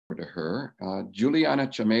to her, Juliana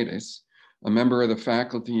Chamedes, a member of the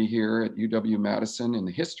faculty here at UW-Madison in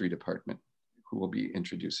the history department, who will be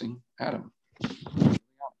introducing Adam.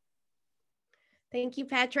 Thank you,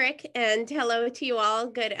 Patrick, and hello to you all.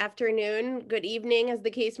 Good afternoon, good evening, as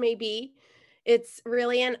the case may be. It's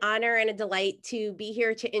really an honor and a delight to be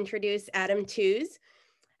here to introduce Adam Tooze.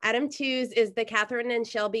 Adam Tooze is the Kathryn and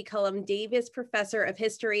Shelby Cullom Davis Professor of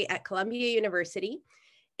History at Columbia University.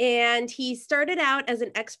 And he started out as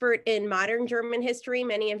an expert in modern German history.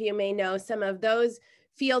 Many of you may know some of those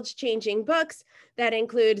field-changing books that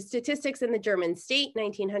include Statistics in the German State,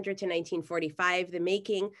 1900 to 1945, The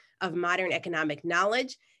Making of Modern Economic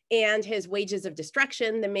Knowledge, and his Wages of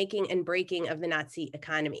Destruction, The Making and Breaking of the Nazi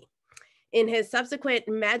Economy. In his subsequent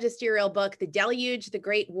magisterial book, The Deluge, The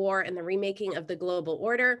Great War, and the Remaking of the Global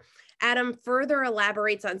Order, Adam further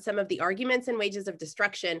elaborates on some of the arguments in Wages of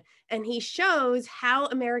Destruction, and he shows how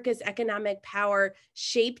America's economic power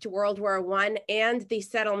shaped World War I and the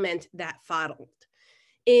settlement that followed.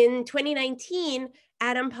 In 2019,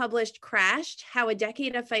 Adam published Crashed: How a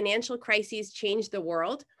Decade of Financial Crises Changed the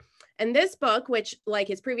World. And this book, which like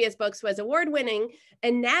his previous books was award-winning,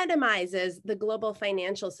 anatomizes the global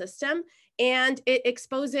financial system, and it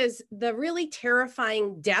exposes the really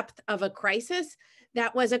terrifying depth of a crisis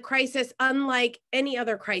that was a crisis unlike any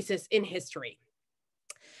other crisis in history.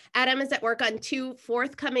 Adam is at work on two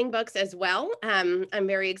forthcoming books as well. I'm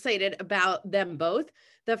very excited about them both.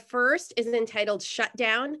 The first is entitled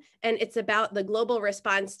Shutdown, and it's about the global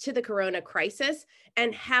response to the corona crisis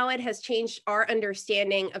and how it has changed our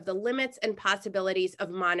understanding of the limits and possibilities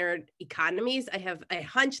of modern economies. I have a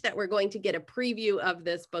hunch that we're going to get a preview of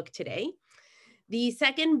this book today. The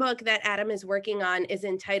second book that Adam is working on is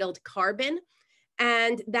entitled Carbon,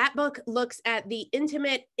 and that book looks at the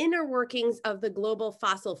intimate inner workings of the global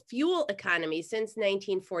fossil fuel economy since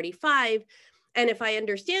 1945. And if I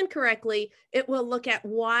understand correctly, it will look at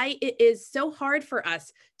why it is so hard for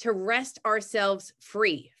us to wrest ourselves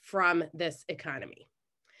free from this economy.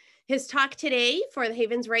 His talk today for the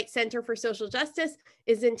Havens Wright Center for Social Justice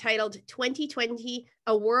is entitled 2020,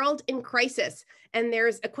 A World in Crisis. And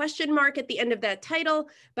there's a question mark at the end of that title,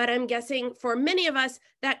 but I'm guessing for many of us,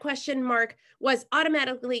 that question mark was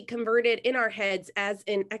automatically converted in our heads as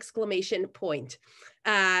an exclamation point.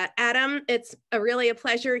 Adam, it's really a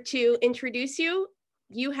pleasure to introduce you.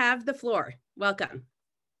 You have the floor. Welcome.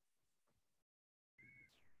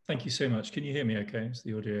 Thank you so much. Can you hear me okay? Is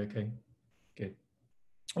the audio okay? Good.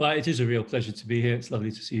 Well, it is a real pleasure to be here. It's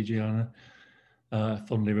lovely to see you, Gianna.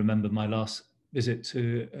 Fondly remember my last visit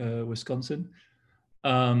to Wisconsin.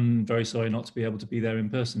 Very sorry not to be able to be there in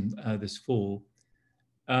person this fall.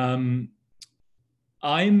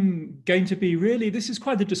 I'm going to be this is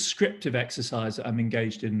quite a descriptive exercise that I'm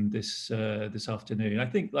engaged in this afternoon. I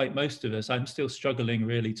think, like most of us, I'm still struggling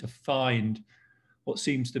really to find what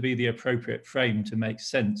seems to be the appropriate frame to make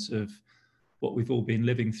sense of what we've all been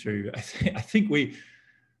living through. I think we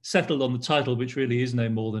settled on the title, which really is no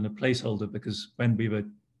more than a placeholder, because when we were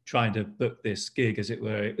trying to book this gig, as it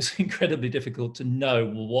were, it was incredibly difficult to know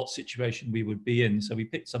what situation we would be in. So we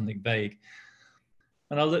picked something vague.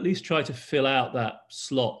 And I'll at least try to fill out that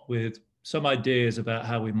slot with some ideas about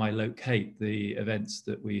how we might locate the events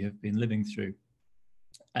that we have been living through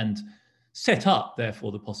and set up,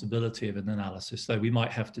 therefore, the possibility of an analysis, though we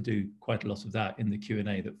might have to do quite a lot of that in the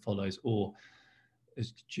Q&A that follows, or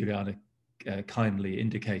as Juliana kindly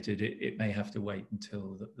indicated, it may have to wait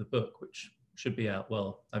until the book, which should be out.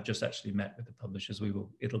 Well, I've just actually met with the publishers.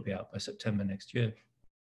 It'll be out by September next year.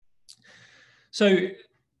 So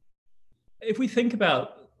if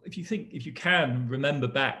you can remember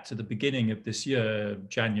back to the beginning of this year,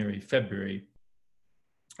 January, February,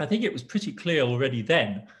 I think it was pretty clear already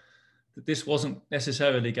then that this wasn't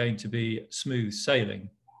necessarily going to be smooth sailing.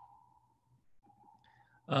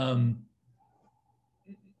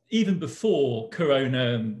 Even before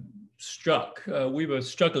Corona struck, we were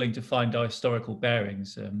struggling to find our historical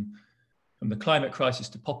bearings, from the climate crisis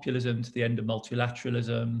to populism to the end of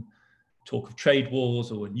multilateralism, talk of trade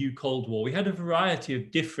wars or a new Cold War. We had a variety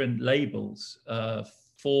of different labels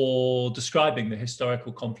for describing the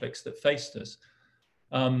historical conflicts that faced us,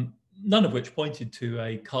 none of which pointed to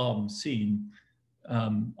a calm scene.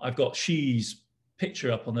 I've got Xi's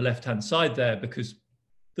picture up on the left-hand side there because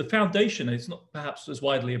the foundation is not perhaps as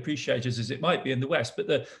widely appreciated as it might be in the West, but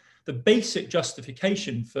the basic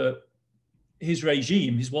justification for his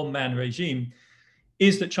regime, his one-man regime,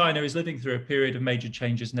 is that China is living through a period of major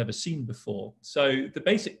changes never seen before. So the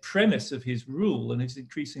basic premise of his rule and his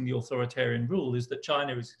increasingly authoritarian rule is that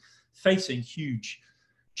China is facing huge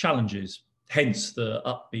challenges, hence the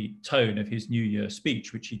upbeat tone of his New Year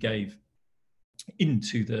speech, which he gave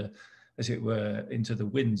into the, as it were, into the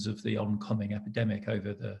winds of the oncoming epidemic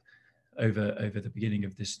over the beginning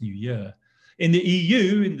of this new year. In the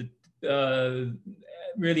EU,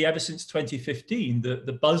 really ever since 2015,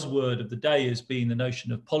 the buzzword of the day has been the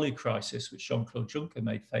notion of polycrisis, which Jean-Claude Juncker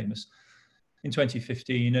made famous in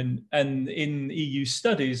 2015. And in EU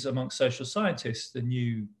studies amongst social scientists, the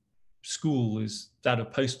new school is that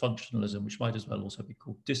of post-functionalism, which might as well also be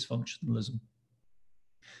called dysfunctionalism.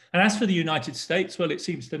 And as for the United States, well, it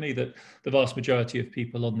seems to me that the vast majority of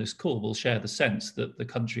people on this call will share the sense that the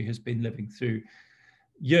country has been living through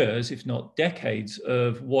years, if not decades,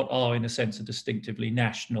 of what are, in a sense, a distinctively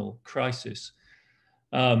national crisis.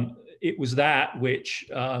 It was that which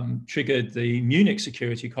triggered the Munich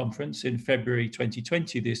Security Conference in February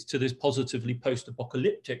 2020, to this positively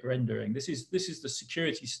post-apocalyptic rendering. This is the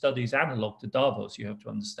security studies analog to Davos, you have to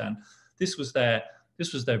understand. This was their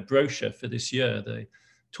brochure for this year, the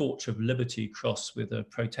torch of liberty cross with a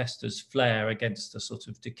protester's flare against a sort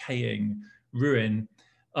of decaying ruin.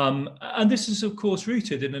 And this is, of course,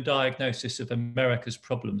 rooted in a diagnosis of America's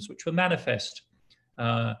problems, which were manifest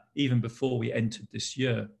even before we entered this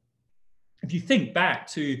year. If you think back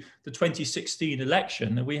to the 2016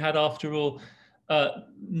 election, we had, after all,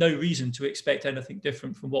 no reason to expect anything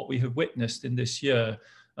different from what we have witnessed in this year.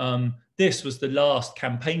 This was the last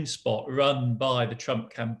campaign spot run by the Trump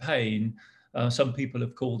campaign. Some people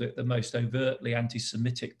have called it the most overtly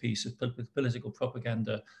anti-Semitic piece of political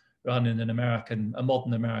propaganda run in a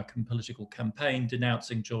modern American political campaign,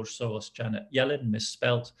 denouncing George Soros, Janet Yellen,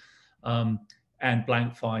 misspelt, and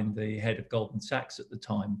Blankfein, the head of Goldman Sachs at the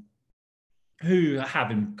time, who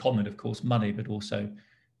have in common, of course, money, but also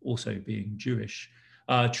being Jewish.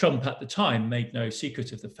 Trump at the time made no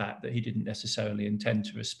secret of the fact that he didn't necessarily intend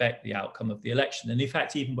to respect the outcome of the election. And in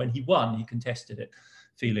fact, even when he won, he contested it,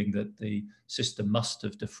 feeling that the system must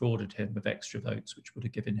have defrauded him of extra votes, which would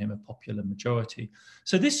have given him a popular majority.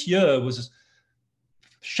 So this year was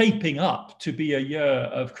shaping up to be a year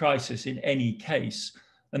of crisis in any case.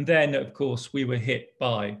 And then, of course, we were hit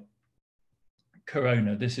by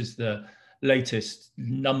Corona. This is the latest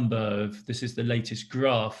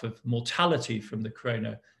graph of mortality from the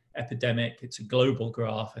Corona epidemic. It's a global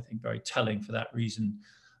graph, I think very telling for that reason.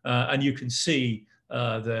 And you can see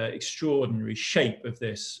the extraordinary shape of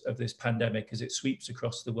this pandemic as it sweeps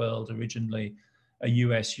across the world, originally a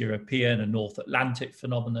US-European, a North Atlantic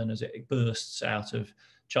phenomenon as it bursts out of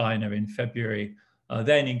China in February,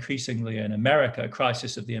 then increasingly in America, a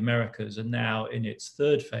crisis of the Americas, and now in its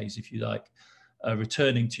third phase, if you like,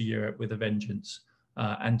 returning to Europe with a vengeance,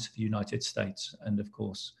 and to the United States, and of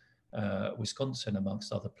course, Wisconsin,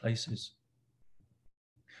 amongst other places.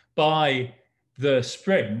 By the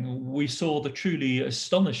spring, we saw the truly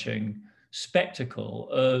astonishing spectacle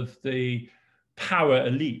of the power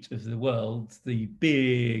elite of the world, the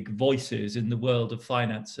big voices in the world of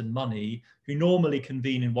finance and money, who normally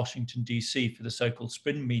convene in Washington, D.C. for the so-called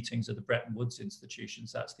spring meetings of the Bretton Woods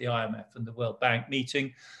institutions, that's the IMF and the World Bank,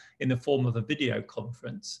 meeting in the form of a video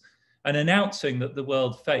conference, and announcing that the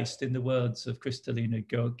world faced, in the words of Kristalina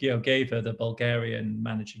Georgieva, the Bulgarian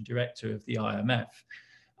managing director of the IMF,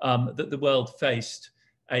 that the world faced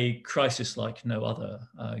a crisis like no other.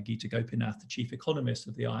 Gita Gopinath, the chief economist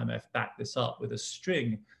of the IMF, backed this up with a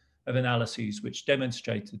string of analyses which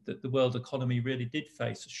demonstrated that the world economy really did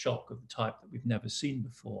face a shock of the type that we've never seen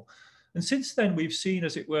before. And since then, we've seen,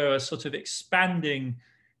 as it were, a sort of expanding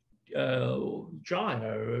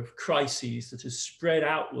gyre of crises that has spread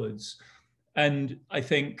outwards, and I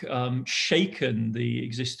think shaken the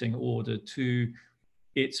existing order to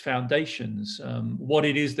its foundations. What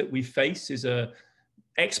it is that we face is a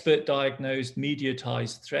expert diagnosed,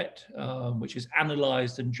 mediatized threat, which is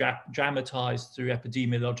analyzed and dramatized through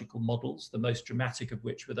epidemiological models, the most dramatic of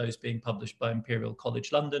which were those being published by Imperial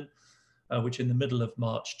College London, which in the middle of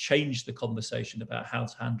March changed the conversation about how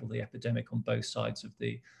to handle the epidemic on both sides of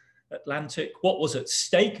the Atlantic. What was at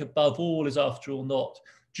stake above all is, after all, not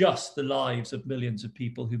just the lives of millions of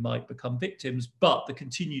people who might become victims, but the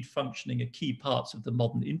continued functioning of key parts of the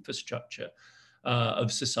modern infrastructure of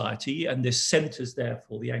society. And this centers,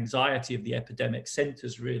 therefore, the anxiety of the epidemic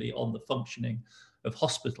centers really on the functioning of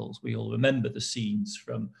hospitals. We all remember the scenes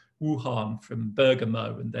from Wuhan, from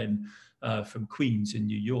Bergamo, and then from Queens in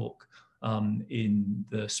New York in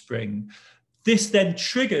the spring. This then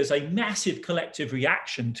triggers a massive collective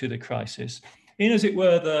reaction to the crisis in, as it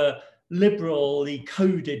were, the liberally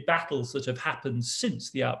coded battles that have happened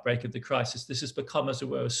since the outbreak of the crisis. This has become, as it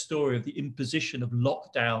were, a story of the imposition of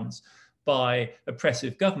lockdowns by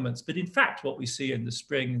oppressive governments. But in fact, what we see in the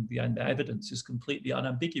spring, and the evidence is completely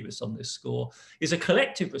unambiguous on this score, is a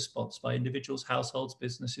collective response by individuals, households,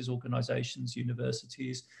 businesses, organizations,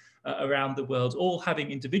 universities around the world, all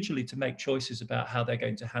having individually to make choices about how they're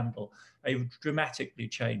going to handle a dramatically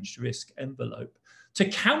changed risk envelope. To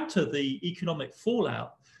counter the economic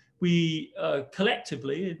fallout, we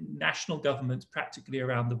collectively, national governments practically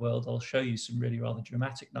around the world, I'll show you some really rather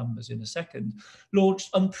dramatic numbers in a second,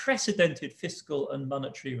 launched unprecedented fiscal and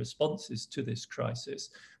monetary responses to this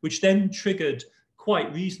crisis, which then triggered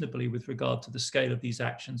quite reasonably with regard to the scale of these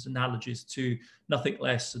actions, analogies to nothing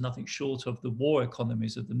less and nothing short of the war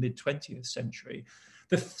economies of the mid-20th century.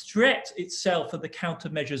 The threat itself and the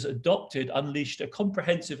countermeasures adopted unleashed a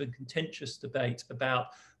comprehensive and contentious debate about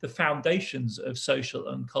the foundations of social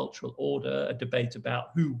and cultural order, a debate about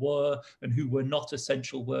who were and who were not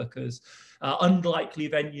essential workers, unlikely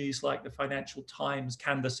venues like the Financial Times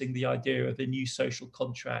canvassing the idea of a new social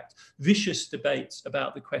contract, vicious debates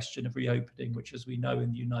about the question of reopening, which, as we know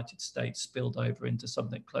in the United States, spilled over into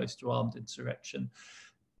something close to armed insurrection.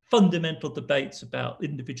 Fundamental debates about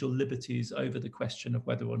individual liberties over the question of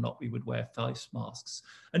whether or not we would wear face masks.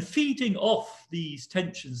 And feeding off these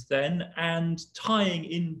tensions then and tying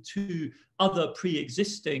into other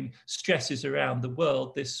pre-existing stresses around the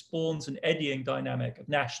world, this spawns an eddying dynamic of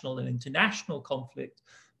national and international conflict,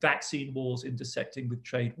 vaccine wars intersecting with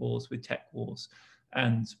trade wars, with tech wars,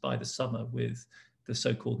 and by the summer with the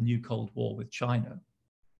so-called New Cold War with China.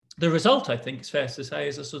 The result, I think, it's fair to say,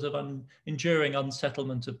 is a sort of enduring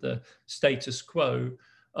unsettlement of the status quo,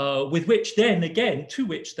 to which then again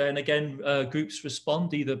groups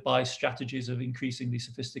respond either by strategies of increasingly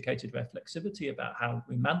sophisticated reflexivity about how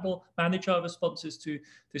we manage our responses to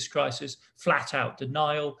this crisis, flat out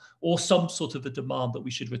denial, or some sort of a demand that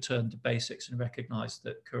we should return to basics and recognize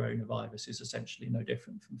that coronavirus is essentially no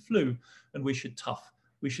different from flu, and we should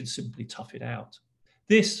simply tough it out.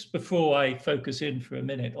 This, before I focus in for a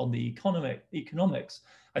minute on the economics,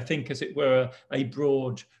 I think, as it were, a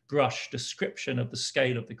broad brush description of the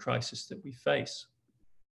scale of the crisis that we face.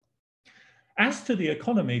 As to the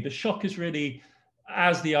economy, the shock is really,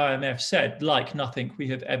 as the IMF said, like nothing we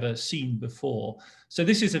have ever seen before. So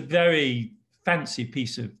this is a very fancy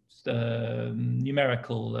piece of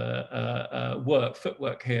numerical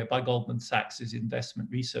footwork here by Goldman Sachs's investment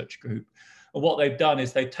research group. And what they've done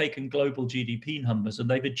is they've taken global GDP numbers and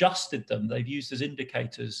they've adjusted them. They've used as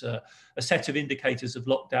indicators a set of indicators of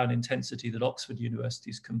lockdown intensity that Oxford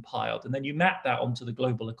University's compiled. And then you map that onto the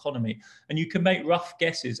global economy. And you can make rough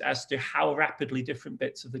guesses as to how rapidly different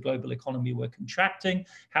bits of the global economy were contracting,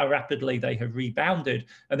 how rapidly they have rebounded.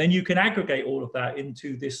 And then you can aggregate all of that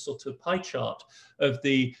into this sort of pie chart of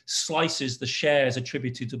the slices, the shares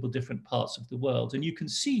attributed to different parts of the world. And you can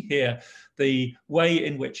see here the way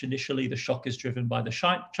in which initially the shock is driven by the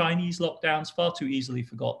Chinese lockdowns, far too easily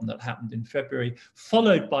forgotten, that happened in February,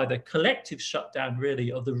 followed by the collective shutdown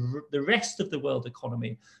really of the rest of the world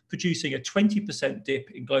economy, producing a 20% dip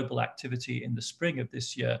in global activity in the spring of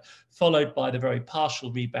this year, followed by the very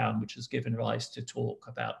partial rebound, which has given rise to talk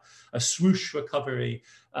about a swoosh recovery,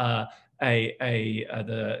 the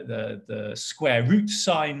square root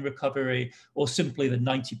sign recovery, or simply the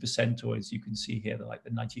 90%, or as you can see here, like the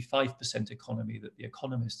 95% economy that The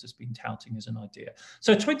Economist has been touting as an idea.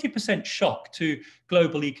 So 20% shock to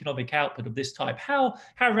global economic output of this type. How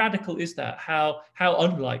radical is that? How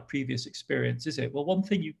unlike previous experience is it? Well, one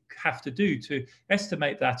thing you have to do to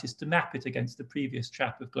estimate that is to map it against the previous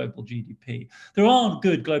trap of global GDP. There aren't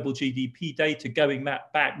good global GDP data going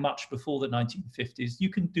back much before the 1950s. You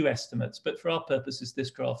can do estimates, but for our purposes, this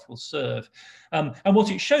graph will serve. And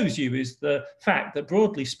what it shows you is the fact that,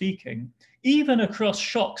 broadly speaking, even across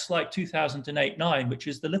shocks like 2008-9, which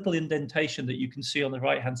is the little indentation that you can see on the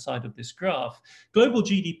right-hand side of this graph, global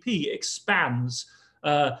GDP expands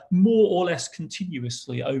more or less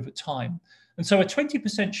continuously over time. And so a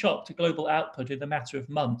 20% shock to global output in a matter of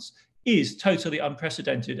months is totally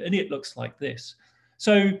unprecedented, and it looks like this.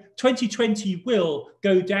 So 2020 will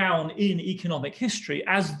go down in economic history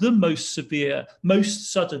as the most severe,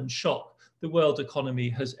 most sudden shock the world economy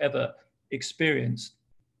has ever experienced.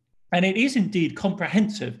 And it is indeed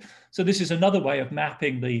comprehensive. So this is another way of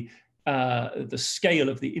mapping the scale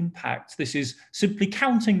of the impact. This is simply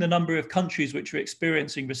counting the number of countries which are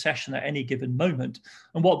experiencing recession at any given moment.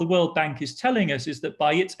 And what the World Bank is telling us is that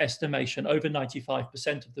by its estimation, over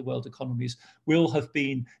 95% of the world economies will have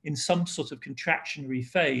been in some sort of contractionary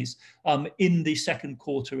phase in the second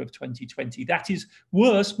quarter of 2020. That is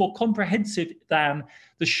worse, more comprehensive than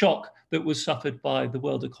the shock that was suffered by the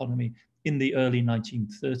world economy in the early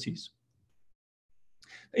 1930s.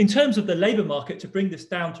 In terms of the labour market, to bring this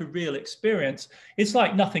down to real experience, it's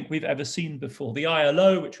like nothing we've ever seen before. The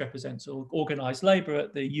ILO, which represents organised labour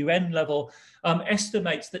at the UN level,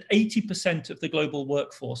 estimates that 80% of the global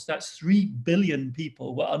workforce, that's 3 billion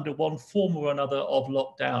people, were under one form or another of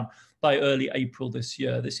lockdown by early April this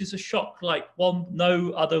year. This is a shock like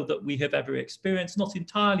no other that we have ever experienced, not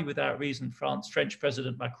entirely without reason. French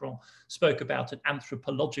President Macron spoke about an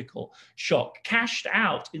anthropological shock, cashed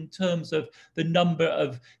out in terms of the number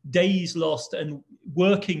of days lost and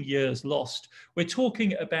working years lost. We're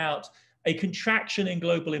talking about a contraction in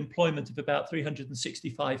global employment of about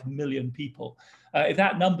 365 million people. If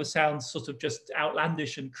that number sounds sort of just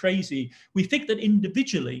outlandish and crazy, we think that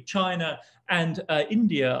individually, China and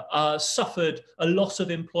India suffered a loss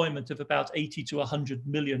of employment of about 80 to 100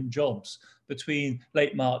 million jobs between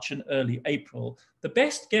late March and early April. The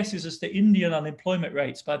best guess is as to Indian unemployment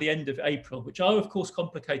rates by the end of April, which are of course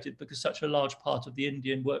complicated because such a large part of the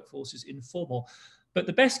Indian workforce is informal. But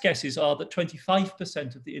the best guesses are that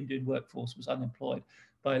 25% of the Indian workforce was unemployed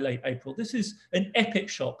by late April. This is an epic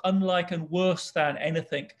shock, unlike and worse than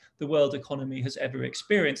anything the world economy has ever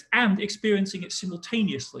experienced, and experiencing it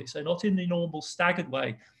simultaneously, so not in the normal staggered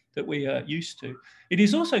way that we are used to. It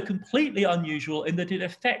is also completely unusual in that it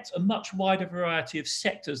affects a much wider variety of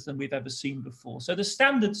sectors than we've ever seen before. So the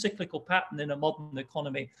standard cyclical pattern in a modern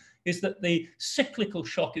economy is that the cyclical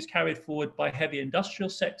shock is carried forward by heavy industrial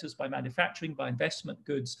sectors, by manufacturing, by investment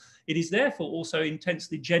goods. It is therefore also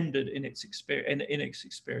intensely gendered in its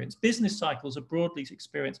experience. Business cycles are broadly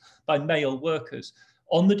experienced by male workers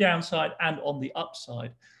on the downside and on the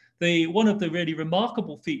upside. One of the really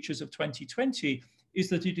remarkable features of 2020 is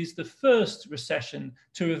that it is the first recession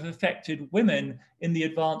to have affected women in the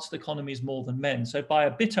advanced economies more than men. So by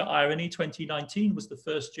a bitter irony, 2019 was the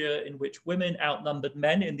first year in which women outnumbered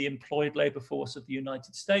men in the employed labour force of the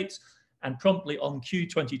United States. And promptly on cue,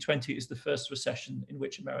 2020 is the first recession in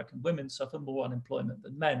which American women suffer more unemployment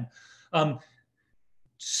than men.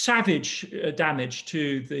 Savage damage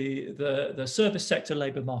to the service sector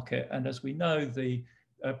labour market. And as we know, the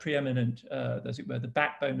preeminent, as it were, the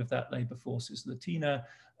backbone of that labour force is Latina,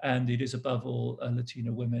 and it is above all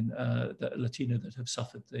Latina women, Latina that have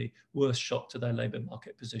suffered the worst shock to their labour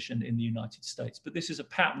market position in the United States. But this is a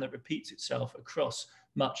pattern that repeats itself across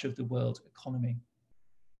much of the world economy.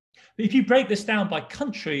 But if you break this down by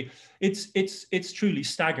country, it's truly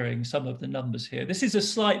staggering, some of the numbers here. This is a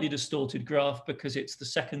slightly distorted graph because it's the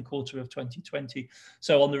second quarter of 2020.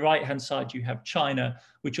 So on the right-hand side, you have China,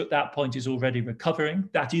 which at that point is already recovering.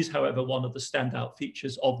 That is, however, one of the standout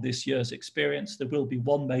features of this year's experience. There will be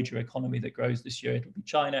one major economy that grows this year. It'll be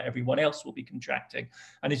China. Everyone else will be contracting.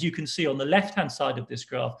 And as you can see on the left-hand side of this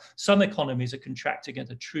graph, some economies are contracting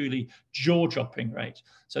at a truly jaw-dropping rate.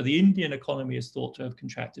 So the Indian economy is thought to have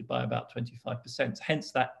contracted by about 25%,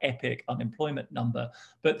 hence that epic unemployment number.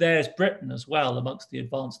 But there's Britain as well amongst the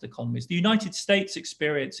advanced economies. The United States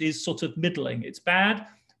experience is sort of middling. It's bad,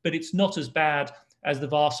 but it's not as bad as the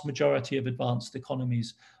vast majority of advanced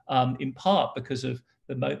economies, in part because of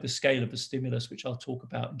the scale of the stimulus, which I'll talk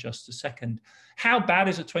about in just a second. How bad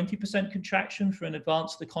is a 20% contraction for an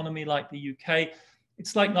advanced economy like the UK?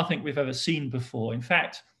 It's like nothing we've ever seen before. In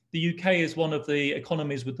fact, the UK is one of the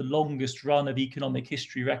economies with the longest run of economic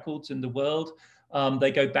history records in the world.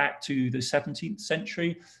 They go back to the 17th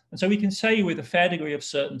century. And so we can say with a fair degree of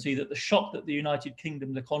certainty that the shock that the United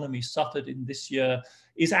Kingdom's economy suffered in this year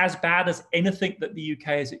is as bad as anything that the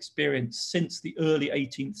UK has experienced since the early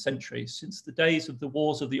 18th century, since the days of the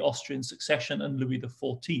Wars of the Austrian Succession and Louis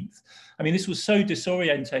XIV. I mean, this was so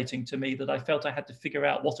disorientating to me that I felt I had to figure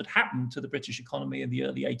out what had happened to the British economy in the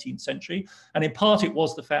early 18th century. And in part, it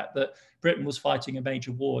was the fact that Britain was fighting a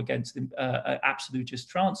major war against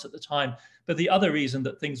absolutist France at the time. But the other reason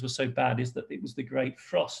that things were so bad is that it was the Great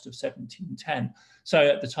Frost of 1710. So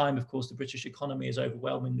at the time, of course, the British economy is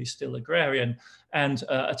overwhelmingly still agrarian, and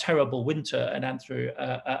a terrible winter and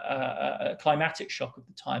a climatic shock of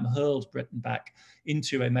the time hurled Britain back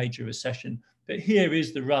into a major recession. But here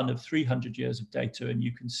is the run of 300 years of data, and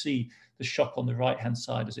you can see the shock on the right-hand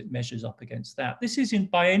side as it measures up against that. This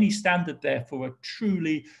isn't by any standard, therefore, a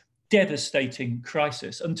truly devastating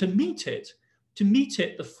crisis. And to meet it,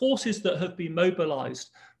 the forces that have been mobilized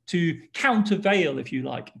to countervail, if you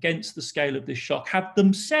like, against the scale of this shock have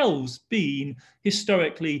themselves been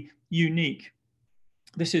historically unique.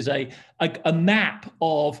 This is a a map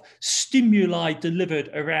of stimuli delivered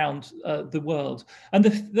around the world. And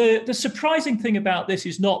the surprising thing about this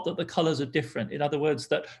is not that the colors are different. In other words,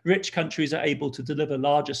 that rich countries are able to deliver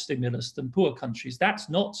larger stimulus than poor countries. That's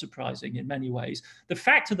not surprising in many ways. The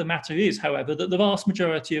fact of the matter is, however, that the vast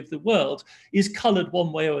majority of the world is colored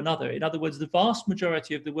one way or another. In other words, the vast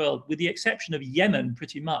majority of the world, with the exception of Yemen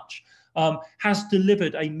pretty much, has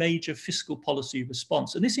delivered a major fiscal policy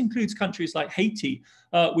response. And this includes countries like Haiti,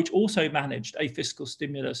 which also managed a fiscal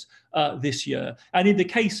stimulus this year. And in the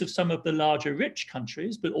case of some of the larger rich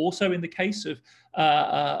countries, but also in the case of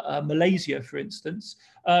Malaysia, for instance,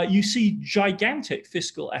 you see gigantic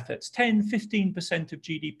fiscal efforts, 10, 15% of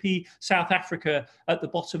GDP. South Africa at the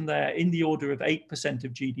bottom there, in the order of 8%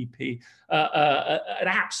 of GDP, an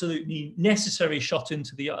absolutely necessary shot in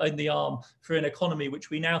the arm for an economy which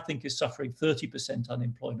we now think is suffering 30%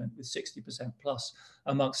 unemployment, with 60% plus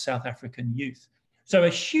amongst South African youth. So a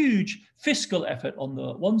huge fiscal effort on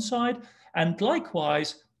the one side, and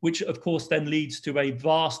likewise, which of course then leads to a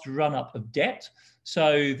vast run-up of debt.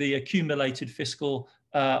 So the accumulated fiscal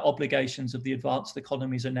obligations of the advanced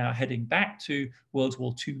economies are now heading back to World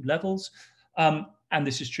War II levels. And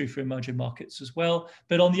this is true for emerging markets as well.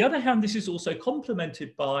 But on the other hand, this is also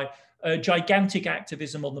complemented by gigantic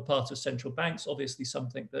activism on the part of central banks, obviously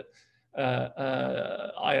something that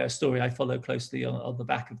a story I follow closely on the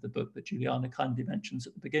back of the book that Juliana kindly mentions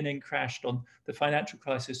at the beginning, crashed on the financial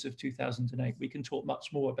crisis of 2008. We can talk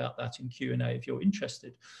much more about that in Q&A if you're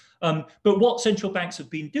interested. But what central banks have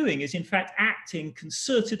been doing is in fact acting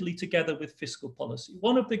concertedly together with fiscal policy.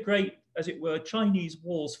 One of the great, as it were, Chinese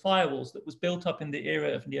walls, firewalls that was built up in the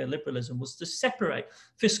era of neoliberalism was to separate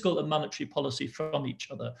fiscal and monetary policy from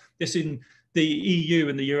each other. This in the EU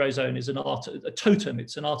and the Eurozone is a totem,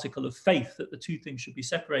 it's an article of faith that the two things should be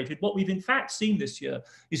separated. What we've in fact seen this year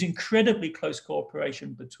is incredibly close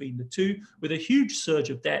cooperation between the two, with a huge surge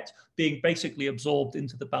of debt being basically absorbed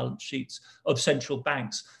into the balance sheets of central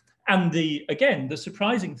banks. And again, the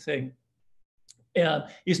surprising thing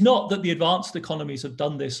is not that the advanced economies have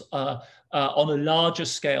done this on a larger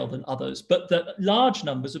scale than others, but that large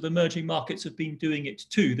numbers of emerging markets have been doing it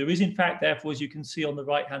too. There is in fact, therefore, as you can see on the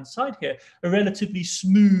right-hand side here, a relatively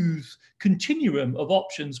smooth continuum of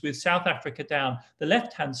options, with South Africa down the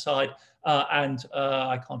left-hand side, and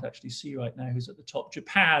I can't actually see right now who's at the top,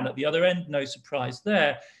 Japan at the other end, no surprise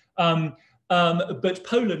there. But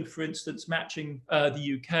Poland, for instance, matching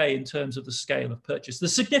the UK in terms of the scale of purchase. The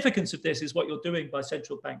significance of this is what you're doing by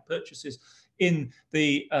central bank purchases in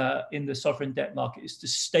the sovereign debt market is to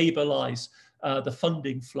stabilize the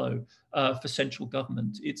funding flow for central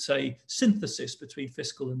government. It's a synthesis between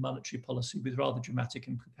fiscal and monetary policy with rather dramatic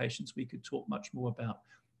implications we could talk much more about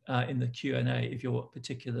in the Q&A if you're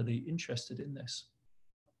particularly interested in this.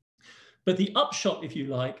 But the upshot, if you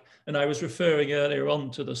like, and I was referring earlier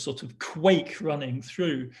on to the sort of quake running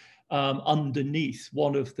through underneath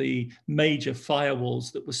one of the major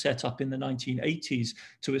firewalls that was set up in the 1980s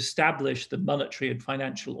to establish the monetary and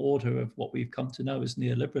financial order of what we've come to know as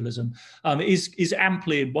neoliberalism, is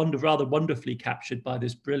amply and rather wonderfully captured by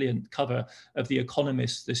this brilliant cover of The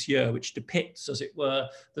Economist this year, which depicts, as it were,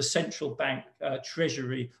 the central bank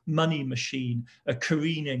treasury money machine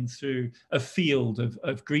careening through a field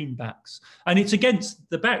of greenbacks. And it's against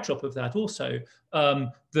the backdrop of that also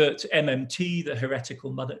that MMT, the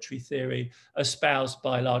heretical monetary theory espoused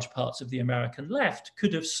by large parts of the American left,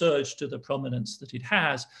 could have surged to the prominence that it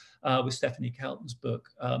has with Stephanie Kelton's book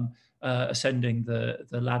ascending the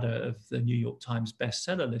ladder of the New York Times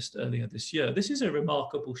bestseller list earlier this year. This is a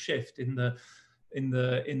remarkable shift in the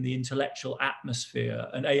intellectual atmosphere,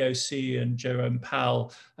 and AOC and Jerome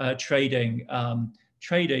Powell trading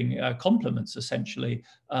compliments essentially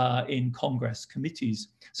in Congress committees.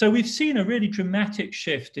 So we've seen a really dramatic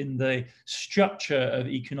shift in the structure of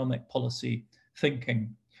economic policy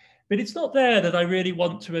thinking. But it's not there that I really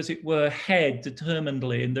want to, as it were, head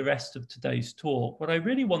determinedly in the rest of today's talk. What I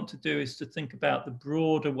really want to do is to think about the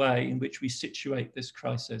broader way in which we situate this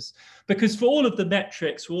crisis. Because for all of the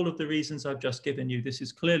metrics, for all of the reasons I've just given you, this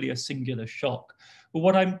is clearly a singular shock. But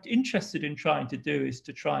what I'm interested in trying to do is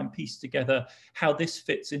to try and piece together how this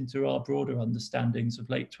fits into our broader understandings of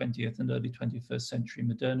late 20th and early 21st century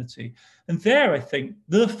modernity. And there, I think,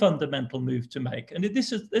 the fundamental move to make, and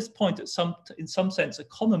this is this point in some sense a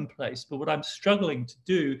commonplace, but what I'm struggling to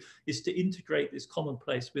do is to integrate this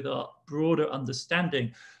commonplace with our broader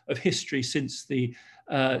understanding of history since the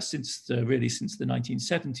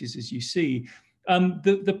 1970s, as you see.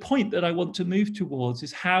 The point that I want to move towards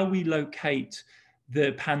is how we locate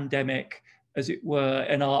the pandemic, as it were,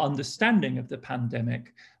 and our understanding of the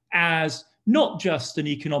pandemic as not just an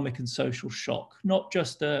economic and social shock, not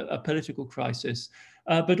just a political crisis,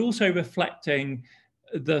 but also reflecting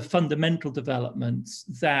the fundamental developments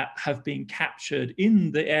that have been captured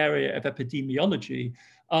in the area of epidemiology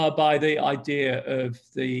by the idea of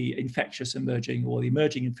the infectious emerging or the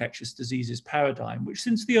emerging infectious diseases paradigm, which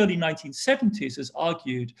since the early 1970s has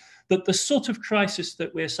argued that the sort of crisis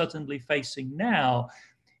that we're suddenly facing now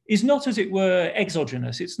is not, as it were,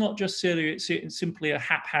 exogenous. It's not just it's simply a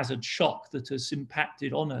haphazard shock that has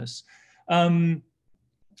impacted on us. But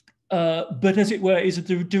as it were, is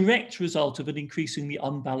a direct result of an increasingly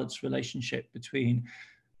unbalanced relationship between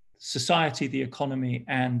society, the economy,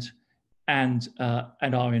 and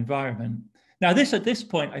our environment. Now, at this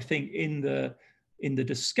point, I think in the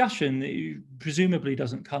discussion, it presumably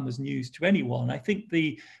doesn't come as news to anyone. I think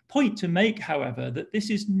the point to make, however, that this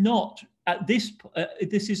is not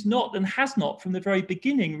and has not from the very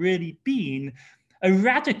beginning really been a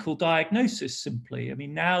radical diagnosis simply. I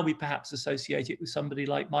mean, now we perhaps associate it with somebody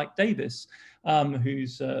like Mike Davis,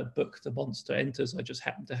 whose book, The Monster Enters, I just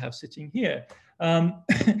happen to have sitting here.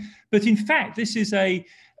 But in fact, this is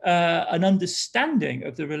an understanding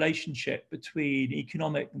of the relationship between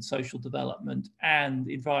economic and social development and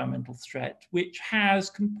environmental threat, which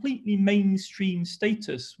has completely mainstream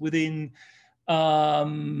status within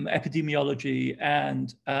epidemiology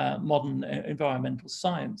and modern environmental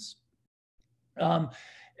science.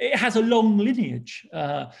 It has a long lineage.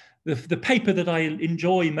 The paper that I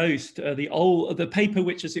enjoy most, the paper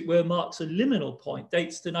which, as it were, marks a liminal point,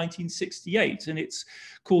 dates to 1968, and it's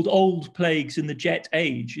called Old Plagues in the Jet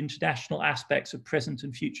Age, International Aspects of Present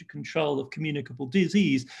and Future Control of Communicable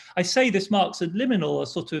Disease. I say this marks a liminal, a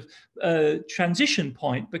sort of transition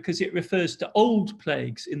point, because it refers to old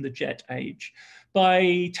plagues in the Jet Age.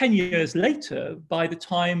 By 10 years later, by the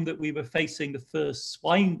time that we were facing the first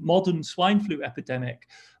modern swine flu epidemic,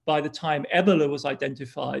 by the time Ebola was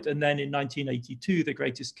identified, and then in 1982, the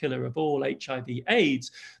greatest killer of all,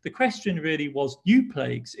 HIV/AIDS, the question really was new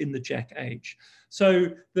plagues in the Jet Age. So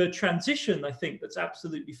the transition, I think, that's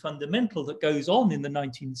absolutely fundamental that goes on in the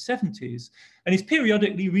 1970s and is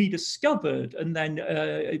periodically rediscovered and then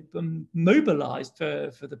mobilized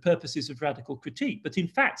for the purposes of radical critique, but in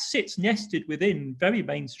fact sits nested within very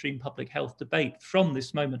mainstream public health debate from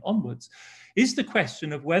this moment onwards, is the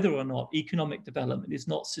question of whether or not economic development is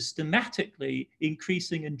not systematically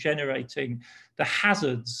increasing and generating the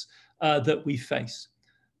hazards that we face.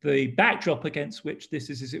 The backdrop against which this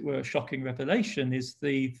is, as it were, a shocking revelation is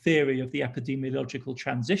the theory of the epidemiological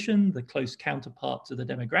transition, the close counterpart to the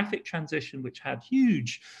demographic transition, which had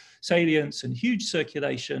huge salience and huge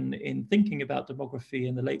circulation in thinking about demography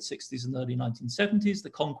in the late 60s and early 1970s, the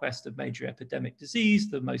conquest of major epidemic disease,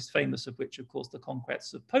 the most famous of which, of course, the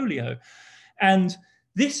conquest of polio. And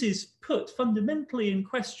this is put fundamentally in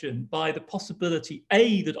question by the possibility,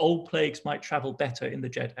 A, that old plagues might travel better in the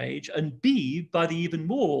Jet Age, and B, by the even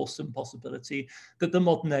more awesome possibility that the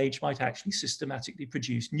modern age might actually systematically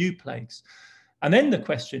produce new plagues. And then the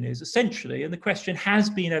question is essentially, and the question has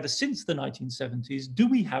been ever since the 1970s, do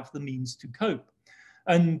we have the means to cope?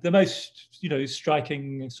 And the most,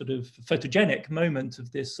 striking sort of photogenic moment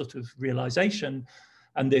of this sort of realization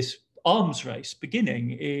and this arms race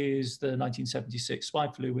beginning is the 1976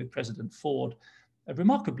 swine flu with President Ford, a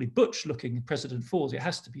remarkably butch-looking President Ford, it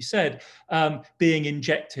has to be said, being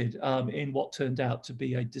injected in what turned out to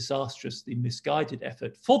be a disastrously misguided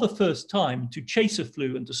effort for the first time to chase a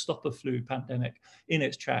flu and to stop a flu pandemic in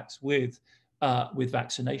its tracks with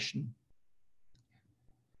vaccination.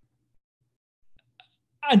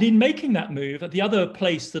 And in making that move, the other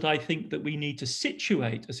place that I think that we need to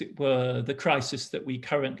situate, as it were, the crisis that we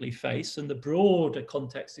currently face and the broader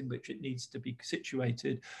context in which it needs to be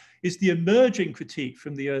situated is the emerging critique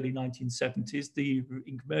from the early 1970s, the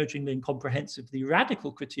emergingly and comprehensively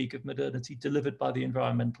radical critique of modernity delivered by the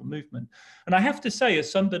environmental movement. And I have to say,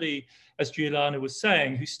 as somebody, as Juliana was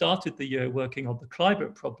saying, who started the year working on the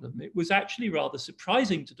climate problem, it was actually rather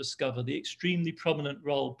surprising to discover the extremely prominent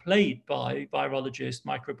role played by virologists,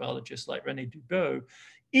 microbiologists like René Dubos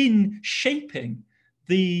in shaping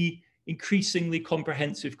the increasingly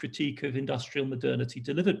comprehensive critique of industrial modernity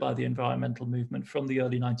delivered by the environmental movement from the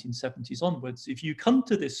early 1970s onwards. If you come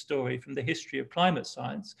to this story from the history of climate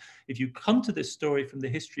science, if you come to this story from the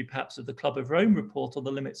history perhaps of the Club of Rome report on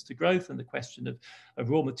the limits to growth and the question of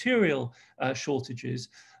raw material shortages,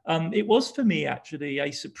 it was for me actually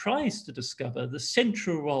a surprise to discover the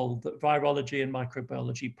central role that virology and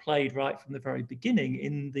microbiology played right from the very beginning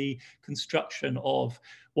in the construction of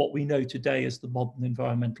what we know today as the modern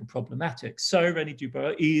environmental problematic. So René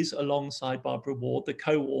Dubos is, alongside Barbara Ward, the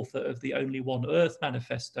co-author of the Only One Earth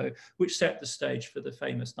Manifesto, which set the stage for the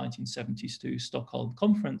famous 1972 Stockholm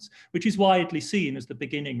Conference, which is widely seen as the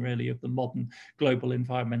beginning really of the modern global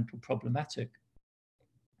environmental problematic.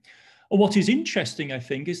 And what is interesting, I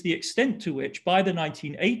think, is the extent to which by the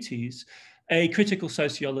 1980s, a critical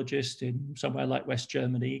sociologist in somewhere like West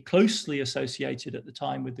Germany, closely associated at the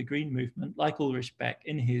time with the Green Movement, like Ulrich Beck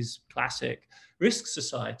in his classic Risk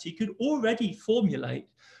Society, could already formulate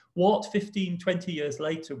what 15, 20 years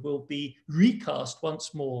later will be recast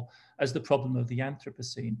once more as the problem of the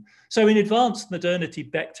Anthropocene. So in Advanced Modernity,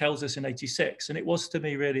 Beck tells us in '86, and it was to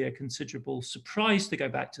me really a considerable surprise to go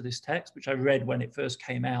back to this text, which I read when it first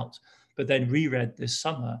came out, but then reread this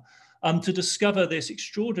summer, to discover this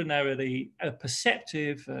extraordinarily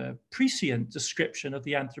perceptive, prescient description of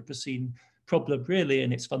the Anthropocene problem really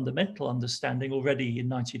in its fundamental understanding already in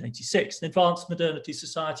 1986. An advanced modernity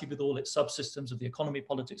society with all its subsystems of the economy,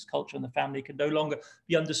 politics, culture, and the family can no longer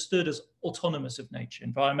be understood as autonomous of nature.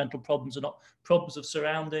 Environmental problems are not problems of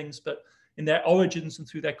surroundings, but in their origins and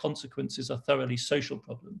through their consequences are thoroughly social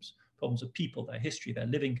problems. Problems of people, their history, their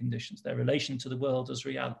living conditions, their relation to the world as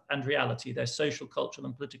reality, their social, cultural,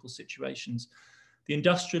 and political situations. The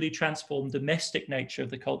industrially transformed domestic nature of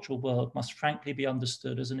the cultural world must frankly be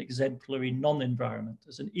understood as an exemplary non-environment,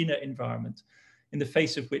 as an inner environment, in the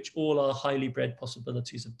face of which all our highly bred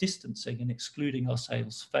possibilities of distancing and excluding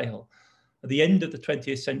ourselves fail. At the end of the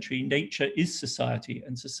 20th century, nature is society,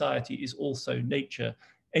 and society is also nature.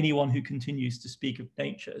 Anyone who continues to speak of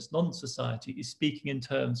nature as non-society is speaking in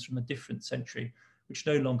terms from a different century, which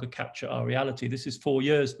no longer capture our reality. This is 4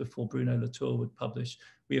 years before Bruno Latour would publish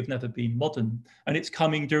We Have Never Been Modern. And it's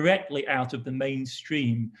coming directly out of the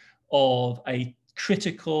mainstream of a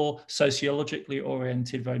critical, sociologically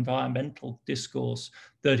oriented environmental discourse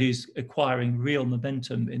that is acquiring real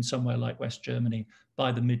momentum in somewhere like West Germany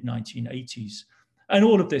by the mid-1980s. And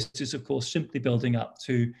all of this is, of course, simply building up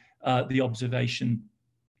to the observation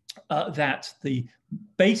that the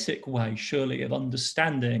basic way, surely, of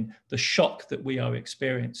understanding the shock that we are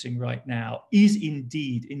experiencing right now is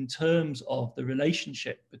indeed in terms of the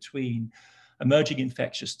relationship between emerging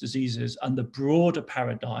infectious diseases and the broader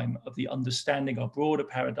paradigm of the understanding, or broader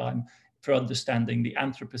paradigm for understanding the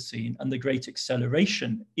Anthropocene and the great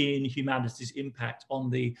acceleration in humanity's impact on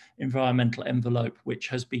the environmental envelope, which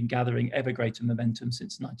has been gathering ever greater momentum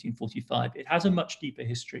since 1945. It has a much deeper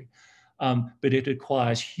history. But it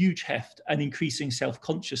acquires huge heft and increasing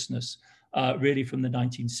self-consciousness really from the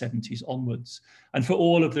 1970s onwards. And for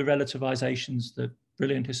all of the relativizations that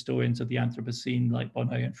brilliant historians of the Anthropocene like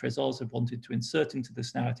Bonnet and Frézoz have wanted to insert into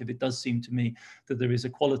this narrative, it does seem to me that there is a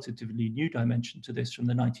qualitatively new dimension to this from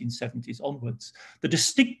the 1970s onwards. The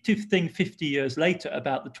distinctive thing 50 years later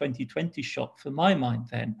about the 2020 shock, for my mind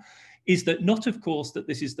then, is that not, of course, that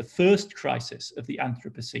this is the first crisis of the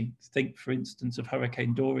Anthropocene. Think, for instance, of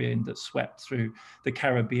Hurricane Dorian that swept through the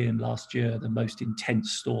Caribbean last year, the most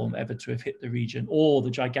intense storm ever to have hit the region, or the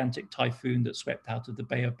gigantic typhoon that swept out of the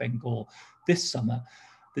Bay of Bengal this summer.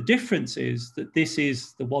 The difference is that this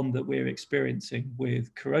is the one that we're experiencing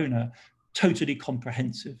with Corona, totally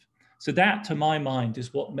comprehensive. So that, to my mind,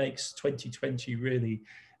 is what makes 2020 really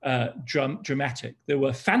dramatic. There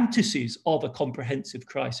were fantasies of a comprehensive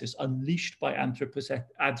crisis unleashed by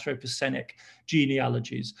anthropocenic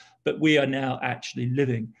genealogies, but we are now actually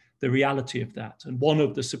living the reality of that. And one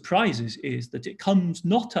of the surprises is that it comes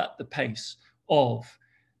not at the pace of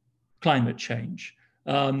climate change,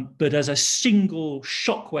 but as a single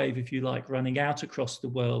shockwave, if you like, running out across the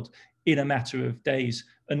world in a matter of days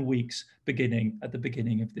and weeks, beginning at the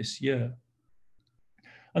beginning of this year.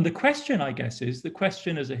 And the question, I guess, is the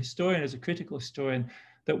question as a historian, as a critical historian,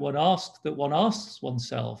 that one asks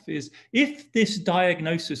oneself is, if this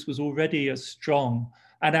diagnosis was already as strong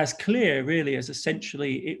and as clear, really, as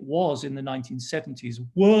essentially it was in the 1970s,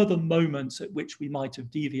 were the moments at which we might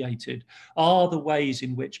have deviated, are the ways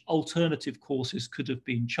in which alternative courses could have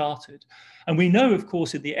been charted. And we know, of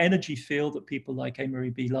course, in the energy field that people like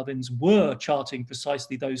Amory B. Lovins were charting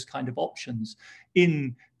precisely those kind of options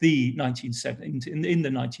in the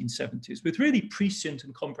 1970s, with really prescient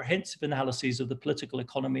and comprehensive analyses of the political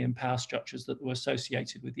economy and power structures that were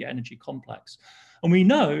associated with the energy complex. And we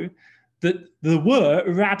know that there were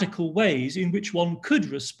radical ways in which one could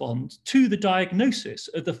respond to the diagnosis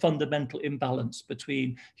of the fundamental imbalance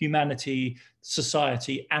between humanity,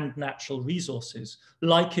 society and natural resources.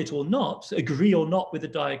 Like it or not, agree or not with the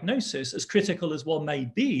diagnosis, as critical as one may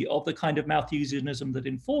be of the kind of Malthusianism that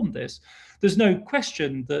informed this, there's no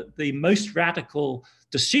question that the most radical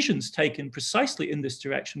decisions taken precisely in this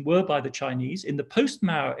direction were by the Chinese in the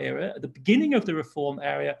post-Mao era, at the beginning of the reform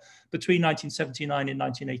era, between 1979 and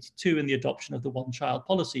 1982, and the adoption of the one-child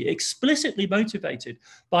policy, explicitly motivated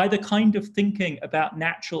by the kind of thinking about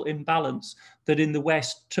natural imbalance that in the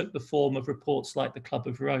West took the form of reports like the Club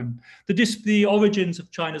of Rome. The origins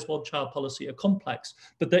of China's one-child policy are complex,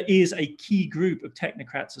 but there is a key group of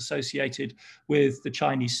technocrats associated with the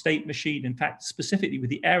Chinese state machine, in fact, specifically with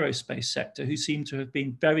the aerospace sector, who seem to have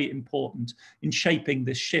been very important in shaping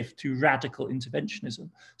this shift to radical interventionism.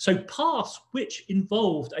 So paths which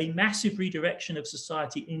involved a massive redirection of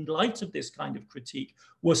society in light of this kind of critique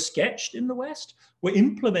were sketched in the West, were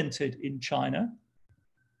implemented in China,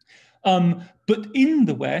 but in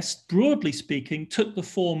the West, broadly speaking, took the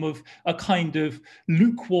form of a kind of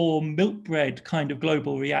lukewarm milk bread kind of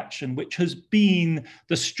global reaction, which has been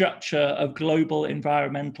the structure of global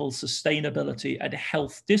environmental sustainability and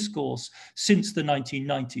health discourse since the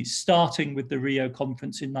 1990s, starting with the Rio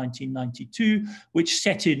conference in 1992, which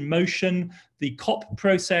set in motion the COP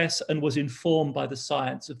process and was informed by the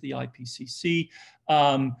science of the IPCC.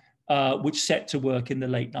 Which set to work in the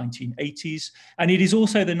late 1980s. And it is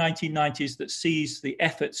also the 1990s that sees the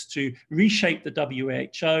efforts to reshape the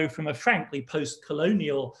WHO from a frankly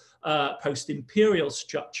post-colonial, post-imperial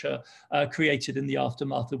structure created in the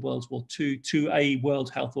aftermath of World War II to a World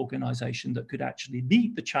Health Organization that could actually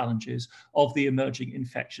meet the challenges of the emerging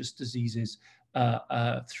infectious diseases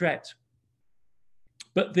threat.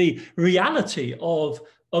 But the reality of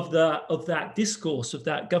that discourse, of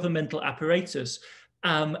that governmental apparatus,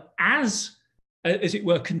 as it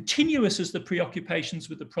were, continuous as the preoccupations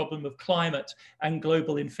with the problem of climate and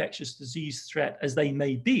global infectious disease threat as they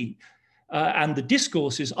may be, and the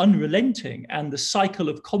discourse is unrelenting, and the cycle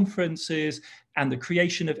of conferences and the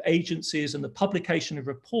creation of agencies and the publication of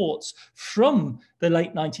reports from the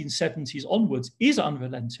late 1970s onwards is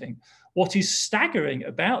unrelenting. What is staggering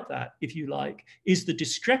about that, if you like, is the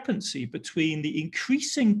discrepancy between the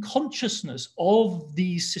increasing consciousness of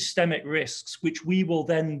these systemic risks, which we will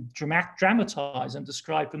then dramatize and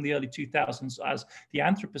describe from the early 2000s as the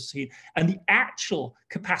Anthropocene, and the actual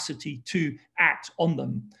capacity to act on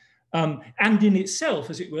them. And in itself,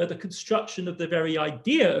 as it were, the construction of the very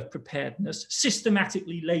idea of preparedness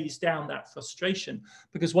systematically lays down that frustration,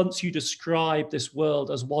 because once you describe this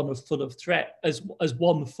world as one full of threats,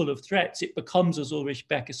 it becomes, as Ulrich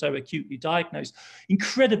Becker so acutely diagnosed,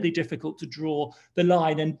 incredibly difficult to draw the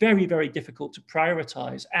line and very, very difficult to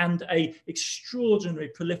prioritize, and an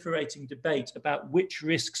extraordinary proliferating debate about which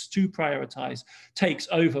risks to prioritize takes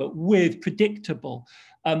over, with predictable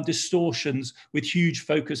distortions, with huge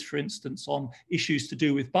focus, for instance, on issues to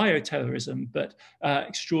do with bioterrorism, but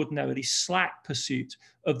extraordinarily slack pursuit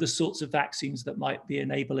of the sorts of vaccines that might be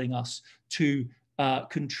enabling us to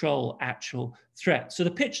control actual threats. So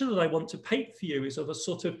the picture that I want to paint for you is of a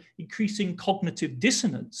sort of increasing cognitive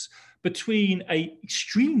dissonance between an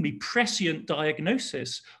extremely prescient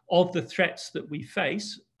diagnosis of the threats that we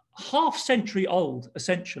face, half-century old,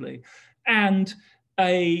 essentially, and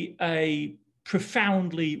a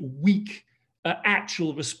profoundly weak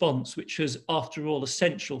actual response, which is, after all,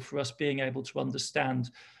 essential for us being able to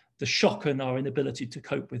understand the shock and our inability to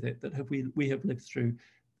cope with it that we have lived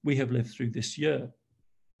through this year.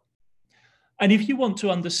 And if you want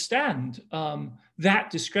to understand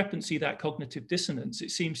that discrepancy, that cognitive dissonance,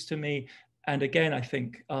 it seems to me, and again, I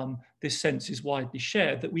think this sense is widely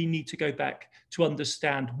shared, that we need to go back to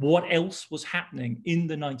understand what else was happening in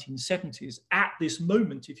the 1970s at this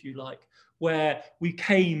moment, if you like, where we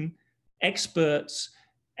came, expert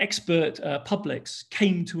publics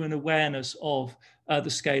came to an awareness of the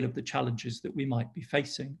scale of the challenges that we might be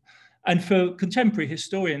facing. And for contemporary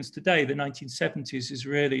historians today, the 1970s is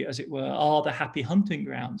really, as it were, are the happy hunting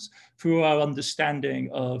grounds for our understanding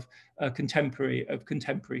of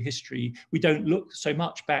contemporary history. We don't look so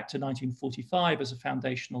much back to 1945 as a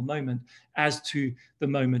foundational moment as to the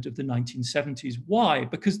moment of the 1970s. Why?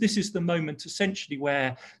 Because this is the moment essentially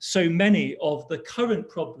where so many of the current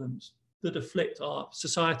problems that afflict our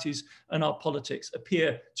societies and our politics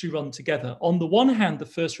appear to run together. On the one hand, the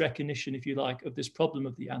first recognition, if you like, of this problem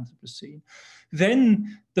of the Anthropocene,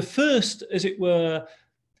 then the first, as it were,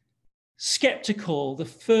 skeptical, the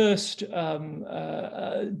first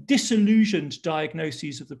disillusioned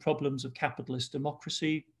diagnoses of the problems of capitalist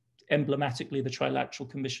democracy, emblematically the Trilateral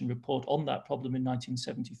Commission report on that problem in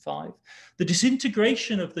 1975. The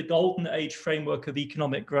disintegration of the golden age framework of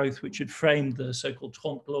economic growth, which had framed the so-called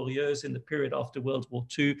Trente Glorieuses in the period after World War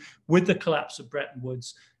II, with the collapse of Bretton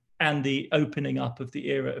Woods and the opening up of the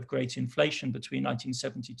era of great inflation between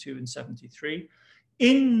 1972 and 73.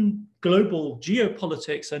 In global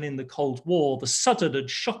geopolitics and in the Cold War, the sudden and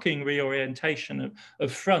shocking reorientation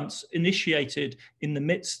of fronts initiated in the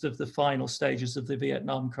midst of the final stages of the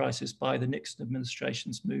Vietnam crisis by the Nixon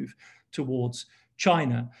administration's move towards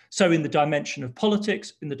China. So in the dimension of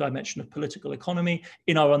politics, in the dimension of political economy,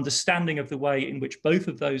 in our understanding of the way in which both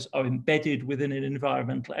of those are embedded within an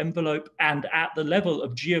environmental envelope, and at the level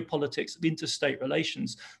of geopolitics of interstate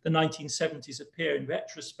relations, the 1970s appear in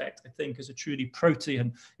retrospect, I think, as a truly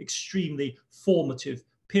protean, extremely formative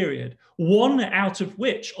period. One out of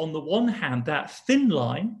which, on the one hand, that thin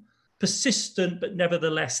line, persistent but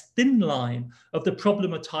nevertheless thin line of the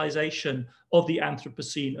problematization of the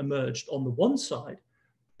Anthropocene emerged on the one side,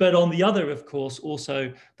 but on the other, of course,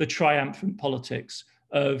 also the triumphant politics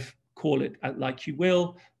of, call it like you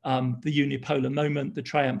will, the unipolar moment, the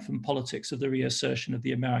triumphant politics of the reassertion of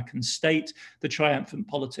the American state, the triumphant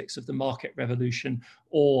politics of the market revolution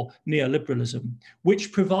or neoliberalism,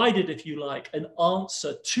 which provided, if you like, an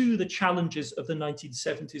answer to the challenges of the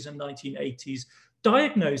 1970s and 1980s,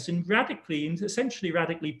 diagnosed in essentially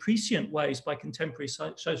radically prescient ways by contemporary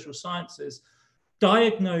social sciences,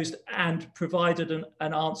 diagnosed and provided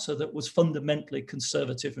an answer that was fundamentally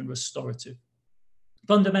conservative and restorative.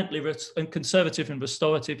 Fundamentally conservative and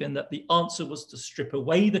restorative in that the answer was to strip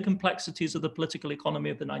away the complexities of the political economy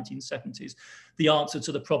of the 1970s. The answer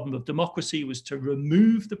to the problem of democracy was to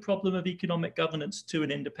remove the problem of economic governance to an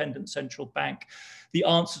independent central bank. The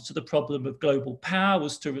answer to the problem of global power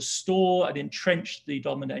was to restore and entrench the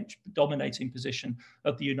dominating position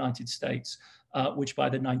of the United States, which by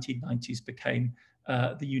the 1990s became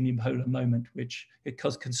the unipolar moment, which,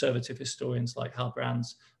 because conservative historians like Hal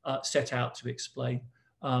Brands set out to explain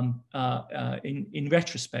in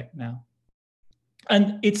retrospect now.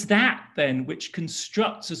 And it's that then which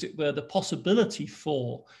constructs, as it were, the possibility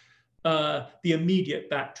for the immediate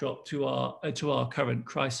backdrop to our current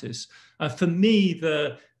crisis. For me,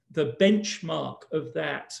 the benchmark of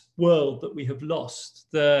that world that we have lost,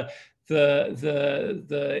 the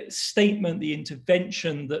statement, the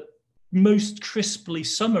intervention that most crisply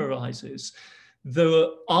summarizes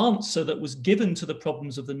the answer that was given to the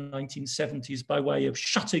problems of the 1970s by way of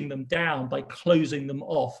shutting them down, by closing them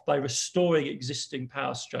off, by restoring existing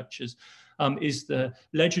power structures, is the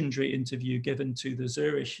legendary interview given to the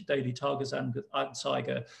Zurich Daily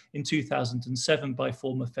Tagesanzeiger in 2007 by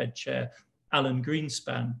former Fed chair Alan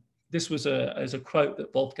Greenspan. This was a quote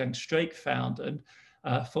that Wolfgang Streeck found, and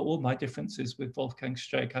for all my differences with Wolfgang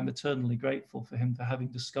Streeck, I'm eternally grateful for him for having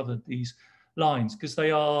discovered these lines, because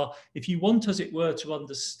they are, if you want, as it were, to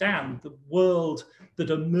understand the world that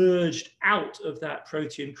emerged out of that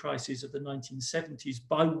protean crisis of the 1970s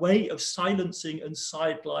by way of silencing and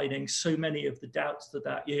sidelining so many of the doubts that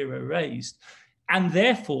that era raised, and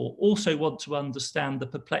therefore also want to understand the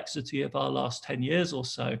perplexity of our last 10 years or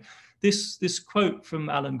so. This quote from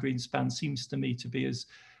Alan Greenspan seems to me to be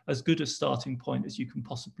as good a starting point as you can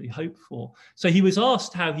possibly hope for. So he was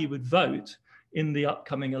asked how he would vote in the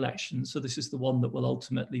upcoming election. So this is the one that will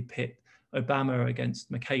ultimately pit Obama against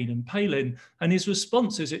McCain and Palin. And his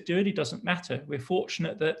response is, it really doesn't matter. We're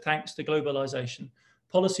fortunate that thanks to globalization,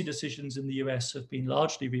 policy decisions in the US have been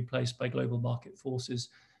largely replaced by global market forces.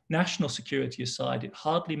 National security aside, it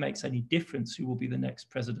hardly makes any difference who will be the next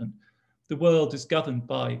president. The world is governed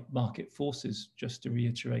by market forces, just to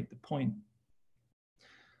reiterate the point.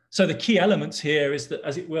 So the key elements here is that,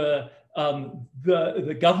 as it were,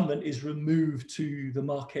 the government is removed to the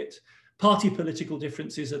market. Party political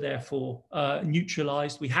differences are therefore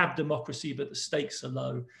neutralized. We have democracy, but the stakes are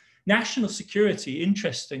low. National security,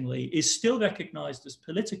 interestingly, is still recognized as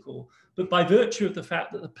political, but by virtue of the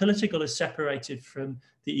fact that the political is separated from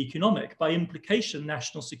the economic, by implication,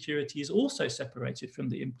 national security is also separated from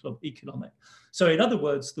the economic. So in other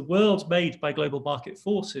words, the world made by global market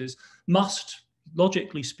forces must,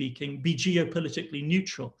 logically speaking, be geopolitically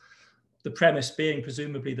neutral. The premise being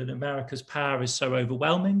presumably that America's power is so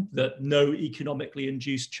overwhelming that no economically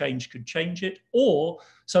induced change could change it, or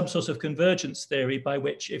some sort of convergence theory by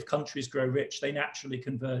which if countries grow rich, they naturally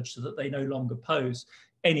converge so that they no longer pose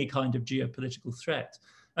any kind of geopolitical threat.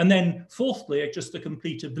 And then fourthly, just a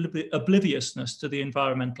complete obliviousness to the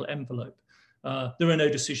environmental envelope. There are no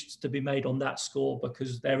decisions to be made on that score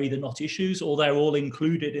because they're either not issues or they're all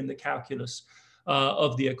included in the calculus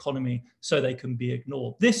of the economy, so they can be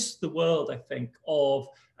ignored. This, the world, I think, of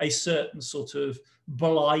a certain sort of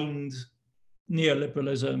blind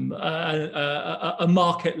neoliberalism, a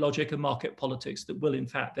market logic, a market politics that will in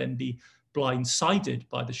fact then be blindsided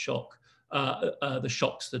by the shocks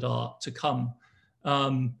that are to come.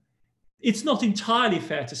 It's not entirely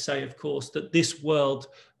fair to say, of course, that this world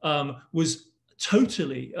was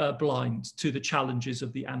totally blind to the challenges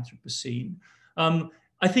of the Anthropocene.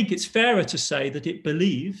 I think it's fairer to say that it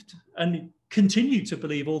believed and continued to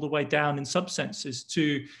believe all the way down in some senses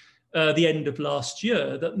to the end of last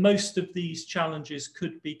year that most of these challenges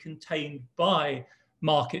could be contained by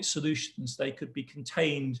market solutions. They could be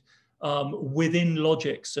contained within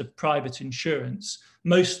logics of private insurance.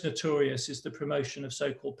 Most notorious is the promotion of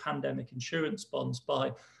so-called pandemic insurance bonds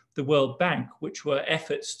by the World Bank, which were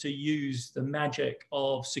efforts to use the magic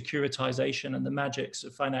of securitization and the magics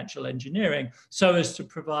of financial engineering so as to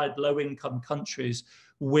provide low-income countries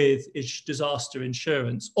with disaster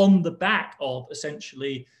insurance on the back of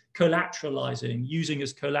essentially collateralizing, using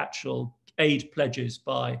as collateral aid pledges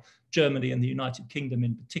by Germany and the United Kingdom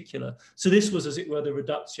in particular. So this was, as it were, the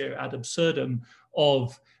reductio ad absurdum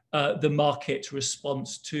of the market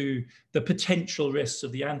response to the potential risks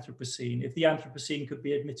of the Anthropocene. If the Anthropocene could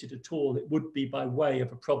be admitted at all, it would be by way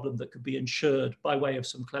of a problem that could be insured by way of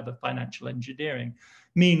some clever financial engineering.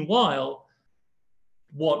 Meanwhile,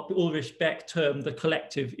 what Ulrich Beck termed the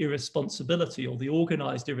collective irresponsibility or the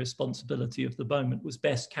organized irresponsibility of the moment was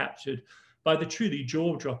best captured by the truly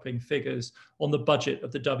jaw-dropping figures on the budget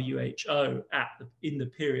of the WHO in the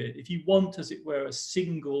period. If you want, as it were, a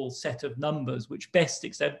single set of numbers which best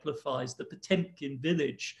exemplifies the Potemkin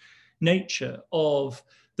village nature of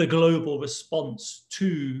the global response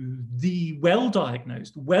to the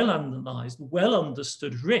well-diagnosed, well-analyzed,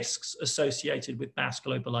 well-understood risks associated with mass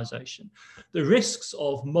globalization, the risks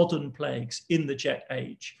of modern plagues in the Jet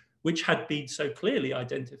Age, which had been so clearly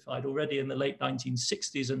identified already in the late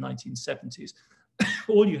 1960s and 1970s.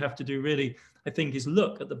 All you have to do really, I think, is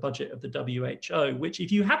look at the budget of the WHO, which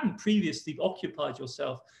if you hadn't previously occupied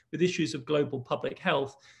yourself with issues of global public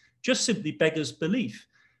health, just simply beggars belief.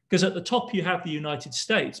 Because at the top you have the United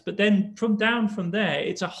States, but then down from there,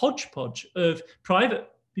 it's a hodgepodge of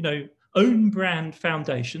private, own brand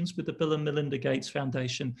foundations, with the Bill and Melinda Gates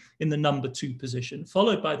Foundation in the number 2 position,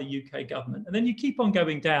 followed by the UK government. And then you keep on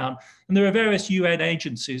going down, and there are various UN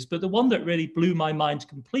agencies, but the one that really blew my mind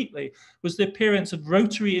completely was the appearance of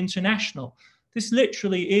Rotary International. This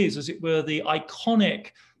literally is, as it were, the iconic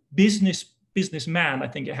businessman, I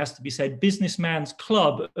think it has to be said, businessman's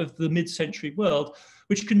club of the mid-century world,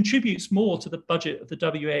 which contributes more to the budget of the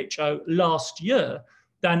WHO last year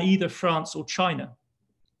than either France or China.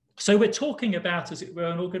 So we're talking about, as it were,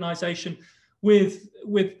 an organization with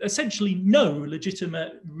essentially no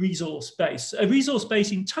legitimate resource base, a resource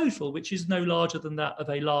base in total, which is no larger than that of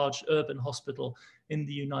a large urban hospital in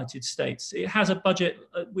the United States. It has a budget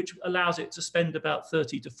which allows it to spend about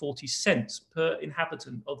 30 to 40 cents per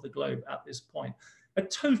inhabitant of the globe at this point. A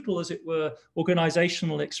total, as it were,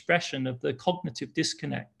 organizational expression of the cognitive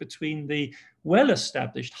disconnect between the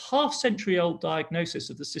well-established half-century-old diagnosis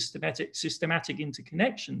of the systematic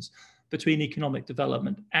interconnections between economic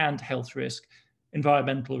development and health risk,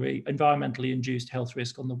 environmentally induced health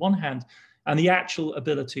risk on the one hand, and the actual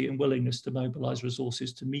ability and willingness to mobilize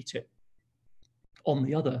resources to meet it on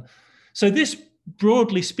the other. So this,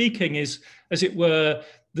 broadly speaking, is, as it were,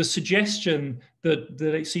 the suggestion that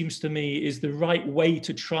it seems to me is the right way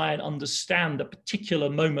to try and understand a particular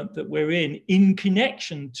moment that we're in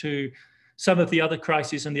connection to some of the other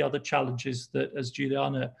crises and the other challenges that, as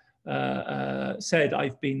Juliana said,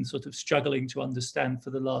 I've been sort of struggling to understand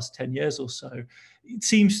for the last 10 years or so. It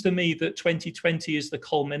seems to me that 2020 is the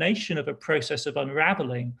culmination of a process of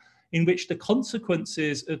unraveling in which the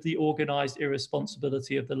consequences of the organized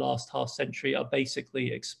irresponsibility of the last half century are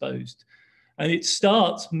basically exposed. And it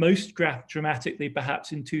starts most dramatically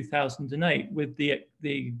perhaps in 2008 with the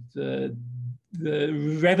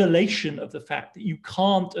revelation of the fact that you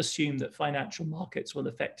can't assume that financial markets will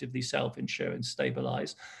effectively self-insure and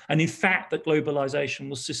stabilize. And in fact, that globalization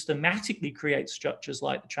will systematically create structures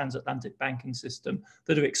like the transatlantic banking system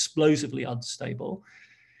that are explosively unstable.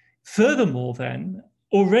 Furthermore, then,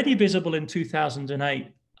 already visible in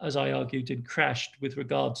 2008, as I argued, it crashed with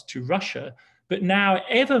regards to Russia, but now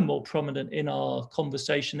ever more prominent in our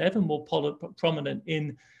conversation, ever more prominent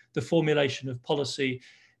in the formulation of policy,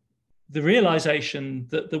 the realization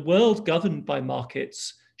that the world governed by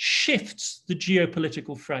markets shifts the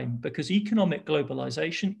geopolitical frame because economic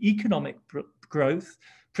globalization, economic growth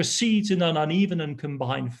proceeds in an uneven and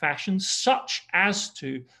combined fashion, such as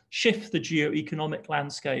to shift the geo-economic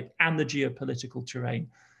landscape and the geopolitical terrain.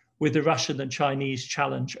 with the Russian and Chinese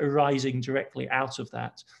challenge arising directly out of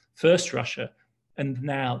that. First Russia, and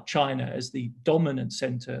now China as the dominant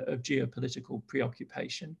center of geopolitical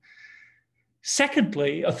preoccupation.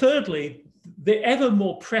 Thirdly, the ever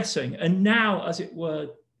more pressing and now, as it were,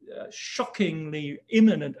 shockingly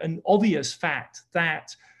imminent and obvious fact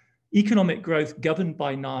that economic growth governed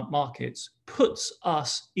by markets puts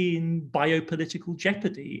us in biopolitical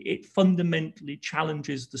jeopardy. It fundamentally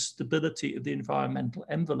challenges the stability of the environmental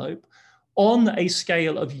envelope on a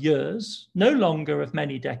scale of years, no longer of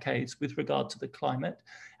many decades with regard to the climate,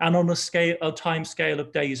 and on a time scale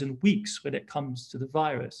of days and weeks when it comes to the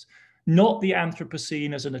virus. Not the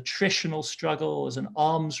Anthropocene as an attritional struggle, as an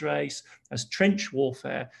arms race, as trench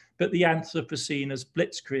warfare, but the Anthropocene as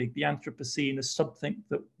blitzkrieg, the Anthropocene as something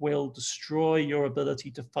that will destroy your ability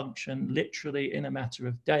to function literally in a matter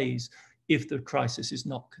of days if the crisis is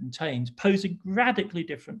not contained, posing radically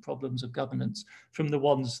different problems of governance from the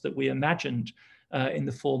ones that we imagined in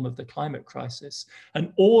the form of the climate crisis.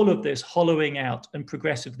 And all of this hollowing out and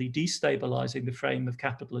progressively destabilizing the frame of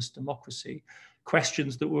capitalist democracy,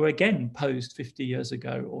 questions that were again posed 50 years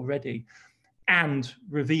ago already, and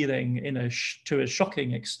revealing to a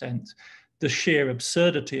shocking extent the sheer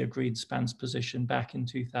absurdity of Greenspan's position back in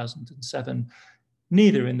 2007.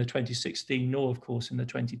 Neither in the 2016 nor, of course, in the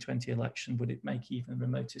 2020 election would it make even the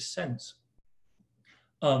remotest sense.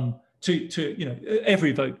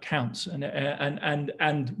 Every vote counts,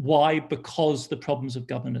 and why? Because the problems of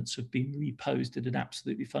governance have been reposed in an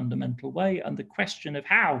absolutely fundamental way, and the question of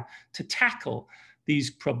how to tackle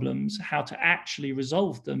these problems, how to actually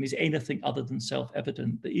resolve them, is anything other than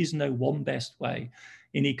self-evident. There is no one best way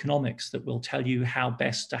in economics that will tell you how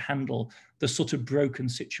best to handle the sort of broken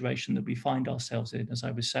situation that we find ourselves in. As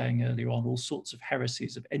I was saying earlier on, all sorts of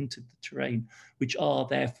heresies have entered the terrain, which are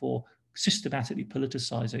therefore systematically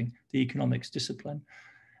politicizing the economics discipline.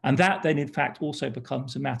 And that then, in fact, also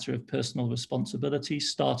becomes a matter of personal responsibility,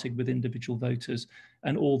 starting with individual voters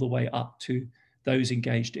and all the way up to those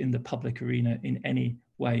engaged in the public arena in any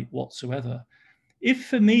way whatsoever. If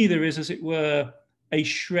for me there is, as it were, a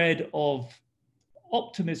shred of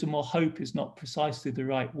optimism, or hope is not precisely the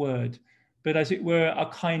right word, but as it were, a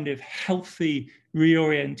kind of healthy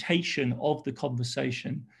reorientation of the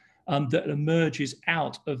conversation that emerges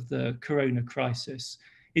out of the corona crisis.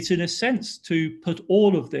 It's in a sense to put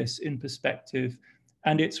all of this in perspective,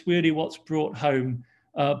 and it's really what's brought home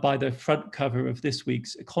by the front cover of this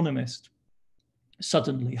week's Economist,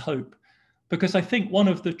 Suddenly Hope. Because I think one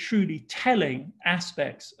of the truly telling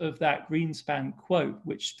aspects of that Greenspan quote,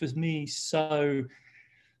 which for me so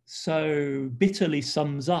bitterly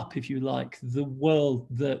sums up, if you like, the world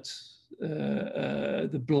that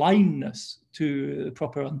the blindness to the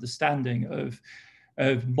proper understanding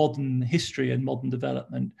of modern history and modern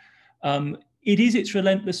development. It is its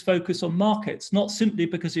relentless focus on markets, not simply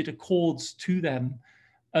because it accords to them,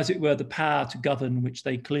 as it were, the power to govern, which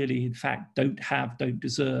they clearly, in fact, don't have, don't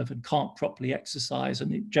deserve, and can't properly exercise,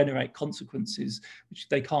 and it generate consequences which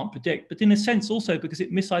they can't predict. But in a sense also because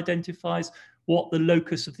it misidentifies what the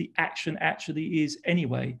locus of the action actually is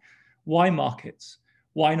anyway. Why markets?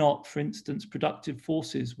 Why not, for instance, productive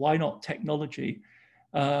forces? Why not technology?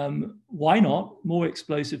 Why not, more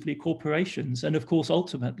explosively, corporations? And of course,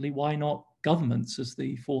 ultimately, why not governments as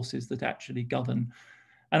the forces that actually govern?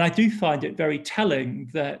 And I do find it very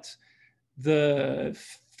telling that the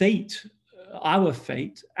fate, our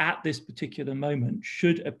fate at this particular moment,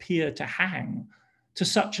 should appear to hang to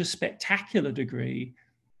such a spectacular degree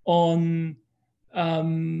on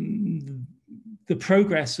the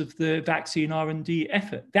progress of the vaccine R&D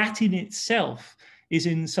effort. That in itself is,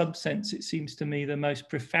 in some sense, it seems to me, the most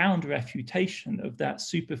profound refutation of that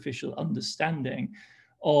superficial understanding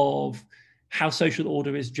of how social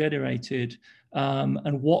order is generated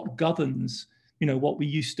and what governs, what we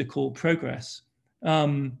used to call progress.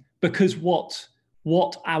 Because what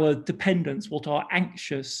our dependence, what our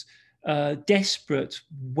anxious, desperate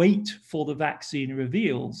wait for the vaccine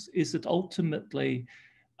reveals is that ultimately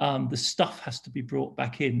the stuff has to be brought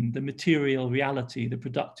back in, the material reality, the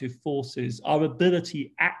productive forces, our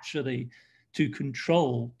ability actually to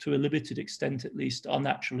control, to a limited extent at least, our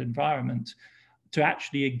natural environment, to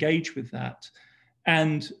actually engage with that.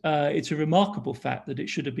 And it's a remarkable fact that it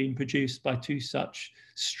should have been produced by two such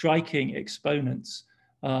striking exponents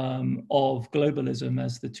of globalism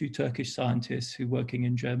as the two Turkish scientists who, working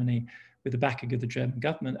in Germany with the backing of the German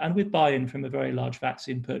government and with buy-in from a very large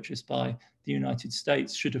vaccine purchased by the United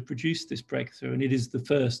States, should have produced this breakthrough. And it is the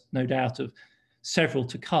first, no doubt, of several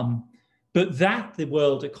to come. But that the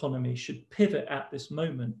world economy should pivot at this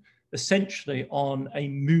moment essentially on a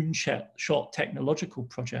moonshot technological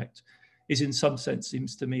project is in some sense,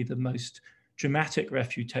 seems to me, the most dramatic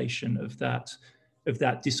refutation of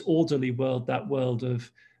that disorderly world, that world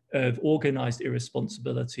of organized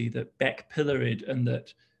irresponsibility that Beck pilloried and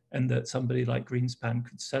that somebody like Greenspan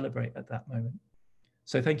could celebrate at that moment.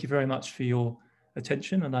 So thank you very much for your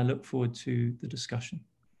attention, and I look forward to the discussion.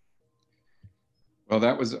 Well,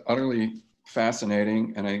 that was utterly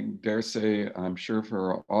fascinating, and I dare say, I'm sure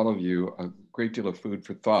for all of you, a great deal of food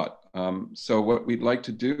for thought. So what we'd like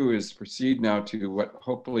to do is proceed now to what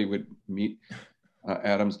hopefully would meet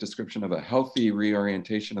Adam's description of a healthy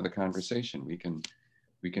reorientation of the conversation. We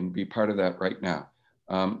can be part of that right now.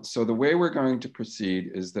 So the way we're going to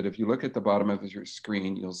proceed is that if you look at the bottom of your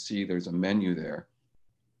screen, you'll see there's a menu there.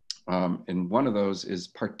 And one of those is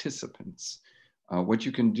participants. What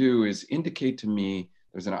you can do is indicate to me,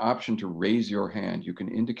 there's an option to raise your hand. You can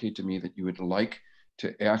indicate to me that you would like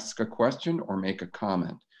to ask a question or make a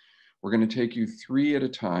comment. We're going to take you 3 at a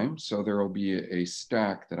time. So there will be a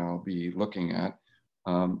stack that I'll be looking at.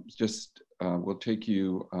 We'll take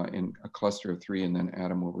you in a cluster of 3, and then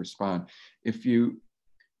Adam will respond. If you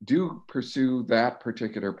do pursue that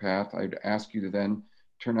particular path, I'd ask you to then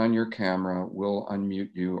turn on your camera. We'll unmute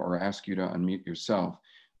you or ask you to unmute yourself.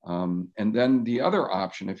 And then the other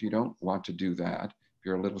option, if you don't want to do that, if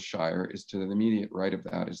you're a little shyer, is to the immediate right of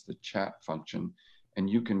that is the chat function. And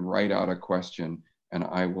you can write out a question and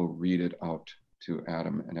I will read it out to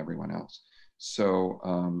Adam and everyone else.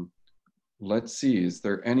 So let's see, is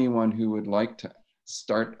there anyone who would like to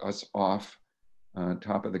start us off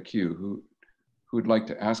top of the queue? Who would like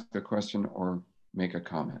to ask a question or make a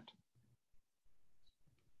comment?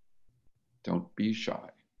 Don't be shy.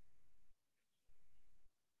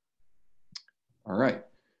 All right,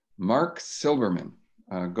 Mark Silverman,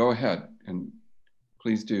 go ahead and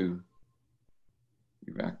please do.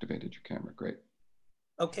 You've activated your camera, great.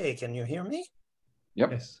 Okay, can you hear me?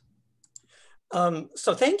 Yep. Yes.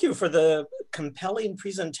 So thank you for the compelling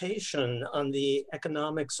presentation on the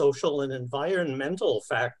economic, social, and environmental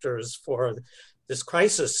factors for this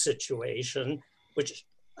crisis situation, which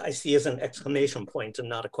I see as an exclamation point and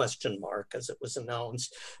not a question mark as it was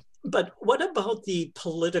announced. But what about the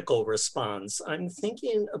political response? I'm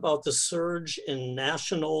thinking about the surge in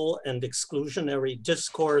national and exclusionary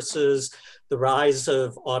discourses, the rise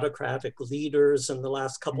of autocratic leaders in the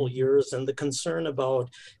last couple of years, and the concern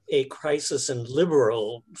about a crisis in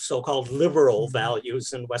liberal, so-called liberal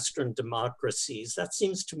values in Western democracies. That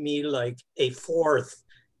seems to me like a fourth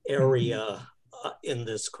area in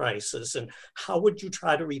this crisis. And how would you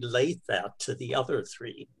try to relate that to the other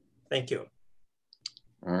 3? Thank you.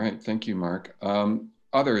 All right, thank you, Mark.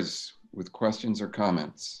 Others with questions or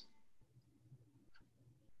comments?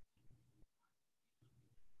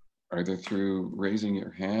 Either through raising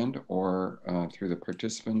your hand or through the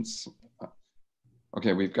participants.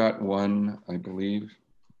 Okay, we've got one, I believe,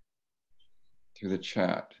 through the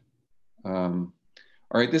chat. All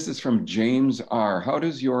right, this is from James R. How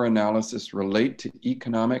does your analysis relate to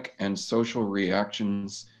economic and social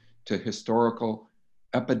reactions to historical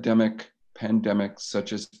epidemic pandemics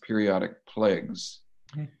such as periodic plagues?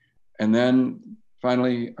 And then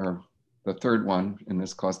finally, or the third one in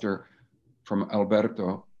this cluster from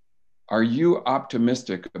Alberto, are you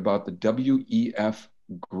optimistic about the WEF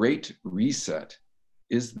Great Reset?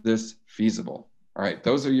 Is this feasible? All right,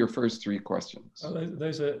 those are your first 3 questions. Oh,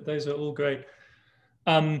 those are all great.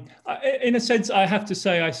 In a sense, I have to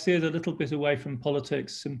say I steered a little bit away from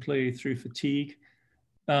politics simply through fatigue.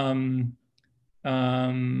 But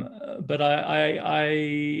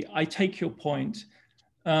I take your point.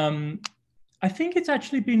 I think it's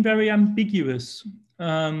actually been very ambiguous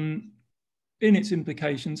in its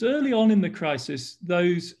implications. Early on in the crisis,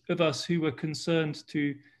 those of us who were concerned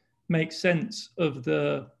to make sense of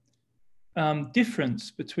the difference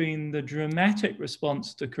between the dramatic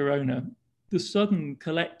response to Corona, the sudden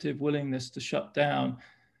collective willingness to shut down,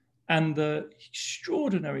 and the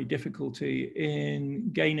extraordinary difficulty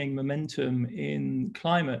in gaining momentum in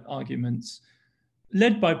climate arguments,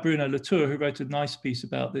 led by Bruno Latour, who wrote a nice piece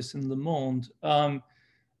about this in Le Monde,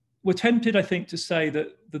 were tempted, I think, to say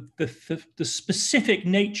that the specific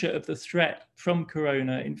nature of the threat from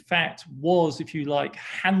Corona, in fact, was, if you like,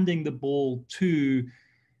 handing the ball to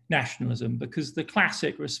nationalism, because the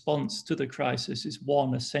classic response to the crisis is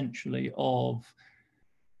one essentially of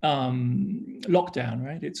lockdown,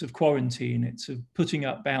 right? It's of quarantine, it's of putting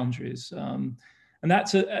up boundaries. And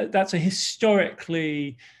that's a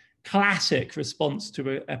historically classic response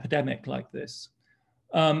to an epidemic like this.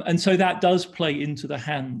 And so that does play into the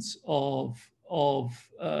hands of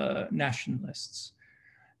nationalists.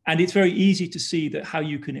 And it's very easy to see that how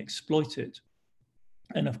you can exploit it.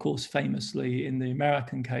 And of course, famously in the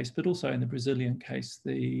American case, but also in the Brazilian case,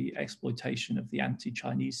 the exploitation of the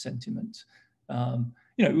anti-Chinese sentiment.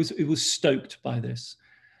 You know, it was stoked by this.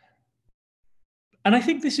 And I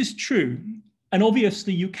think this is true. And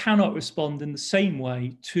obviously, you cannot respond in the same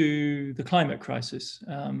way to the climate crisis.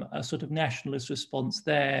 A sort of nationalist response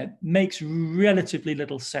there makes relatively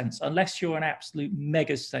little sense, unless you're an absolute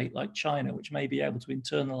mega state like China, which may be able to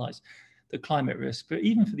internalize the climate risk. But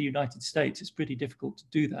even for the United States, it's pretty difficult to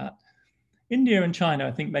do that. India and China,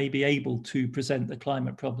 I think, may be able to present the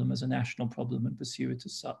climate problem as a national problem and pursue it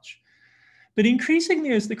as such. But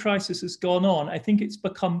increasingly, as the crisis has gone on, I think it's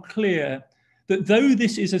become clear that though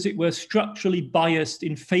this is, as it were, structurally biased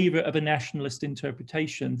in favor of a nationalist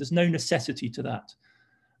interpretation, there's no necessity to that.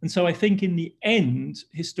 And so I think in the end,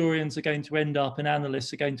 historians are going to end up, and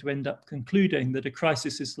analysts are going to end up concluding that a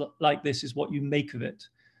crisis like this is what you make of it.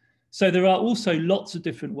 So there are also lots of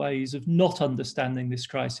different ways of not understanding this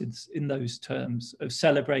crisis in those terms, of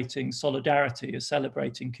celebrating solidarity, of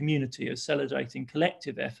celebrating community, of celebrating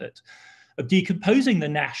collective effort, of decomposing the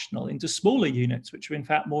national into smaller units, which are in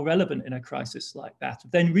fact more relevant in a crisis like that,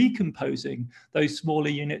 of then recomposing those smaller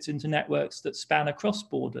units into networks that span across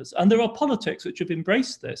borders. And there are politics which have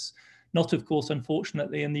embraced this, not of course,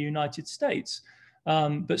 unfortunately, in the United States,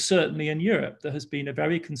 but certainly in Europe. There has been a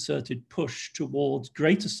very concerted push towards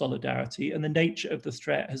greater solidarity, and the nature of the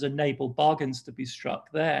threat has enabled bargains to be struck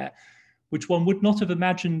there, which one would not have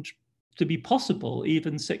imagined to be possible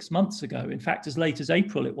even 6 months ago. In fact, as late as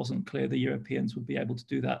April, it wasn't clear the Europeans would be able to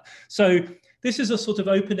do that. So this is a sort of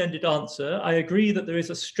open-ended answer. I agree that there is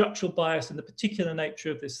a structural bias in the particular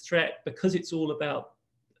nature of this threat because it's all about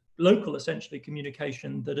local, essentially,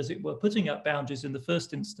 communication that, as it were, putting up boundaries in the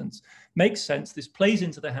first instance makes sense. This plays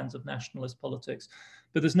into the hands of nationalist politics,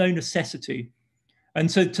 but there's no necessity.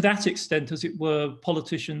 And so to that extent, as it were,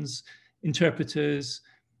 politicians, interpreters,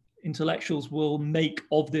 intellectuals will make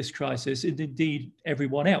of this crisis, and indeed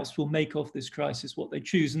everyone else will make of this crisis what they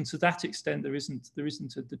choose. And to that extent, there isn't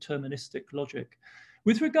a deterministic logic.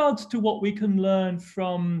 With regards to what we can learn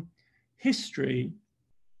from history,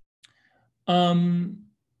 I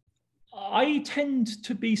tend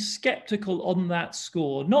to be skeptical on that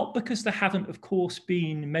score, not because there haven't, of course,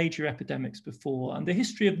 been major epidemics before, and the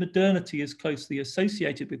history of modernity is closely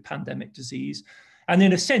associated with pandemic disease. And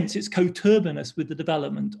in a sense, it's coterminous with the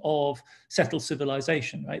development of settled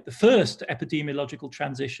civilization, right? The first epidemiological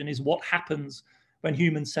transition is what happens when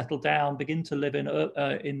humans settle down, begin to live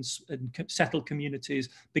in settled communities,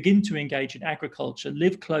 begin to engage in agriculture,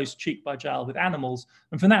 live close cheek by jowl with animals.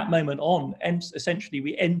 And from that moment on, essentially,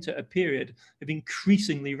 we enter a period of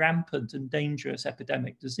increasingly rampant and dangerous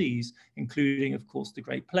epidemic disease, including, of course, the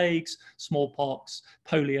Great Plagues, smallpox,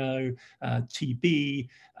 polio, TB,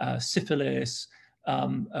 syphilis,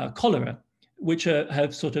 cholera, which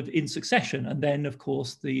have sort of in succession. And then, of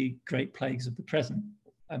course, the Great Plagues of the present,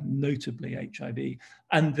 notably HIV.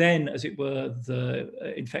 And then, as it were,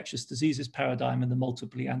 the infectious diseases paradigm and the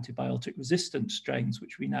multiply antibiotic resistant strains,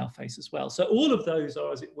 which we now face as well. So all of those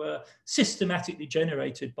are, as it were, systematically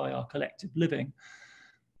generated by our collective living.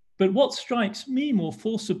 But what strikes me more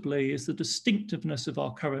forcibly is the distinctiveness of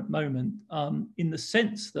our current moment, in the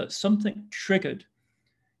sense that something triggered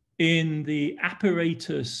in the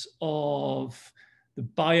apparatus of the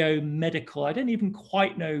biomedical, I don't even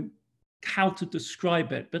quite know how to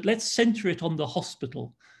describe it, but let's center it on the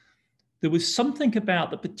hospital. There was something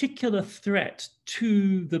about the particular threat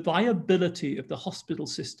to the viability of the hospital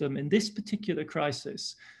system in this particular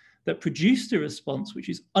crisis that produced a response which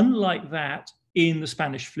is unlike that in the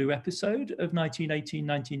Spanish flu episode of 1918,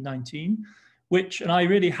 1919, which, and I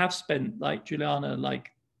really have spent, like Juliana,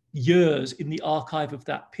 like years in the archive of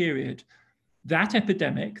that period. That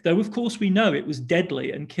epidemic, though of course we know it was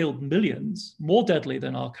deadly and killed millions, more deadly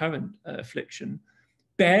than our current affliction,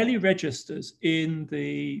 barely registers in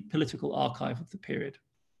the political archive of the period.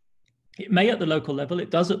 It may at the local level,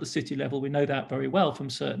 it does at the city level, we know that very well from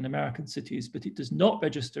certain American cities, but it does not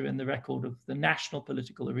register in the record of the national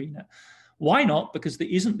political arena. Why not? Because there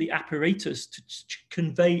isn't the apparatus to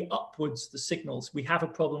convey upwards the signals. We have a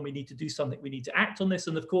problem, we need to do something, we need to act on this.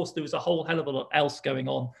 And of course, there was a whole hell of a lot else going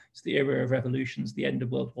on. It's the era of revolutions, the end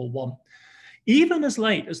of World War I. Even as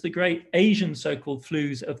late as the great Asian so-called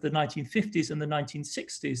flus of the 1950s and the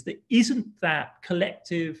 1960s, there isn't that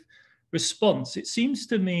collective response. It seems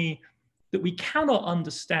to me that we cannot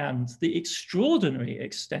understand the extraordinary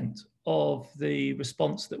extent of the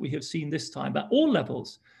response that we have seen this time at all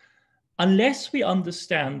levels, unless we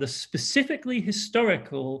understand the specifically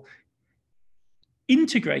historical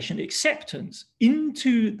integration, acceptance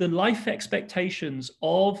into the life expectations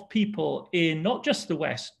of people in not just the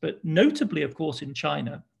West, but notably, of course, in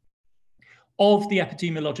China, of the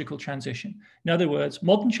epidemiological transition. In other words,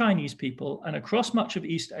 modern Chinese people and across much of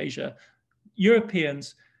East Asia,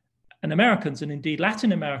 Europeans and Americans, and indeed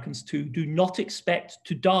Latin Americans too, do not expect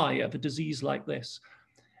to die of a disease like this.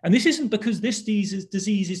 And this isn't because this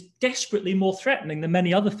disease is desperately more threatening than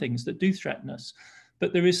many other things that do threaten us,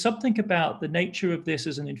 but there is something about the nature of this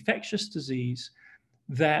as an infectious disease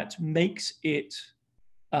that makes it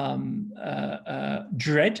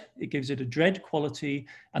dread. It gives it a dread quality,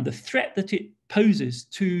 and the threat that it poses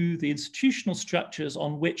to the institutional structures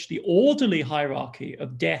on which the orderly hierarchy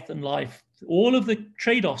of death and life, all of the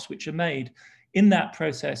trade-offs which are made in that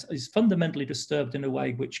process, is fundamentally disturbed in a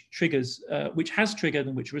way which triggers, which has triggered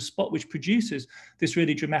and which produces this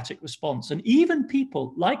really dramatic response. And even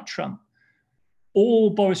people like Trump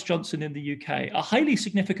or Boris Johnson in the UK are highly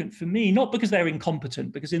significant for me, not because they're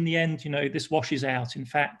incompetent, because in the end, you know, this washes out. In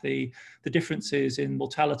fact, the differences in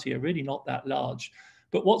mortality are really not that large.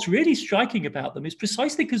 But what's really striking about them is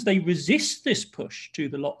precisely because they resist this push to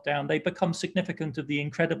the lockdown, they become significant of the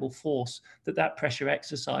incredible force that that pressure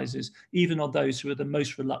exercises, even on those who are the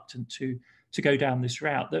most reluctant to go down this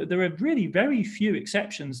route. There are really very few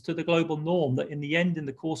exceptions to the global norm that in the end, in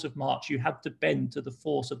the course of March, you had to bend to the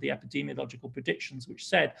force of the epidemiological predictions, which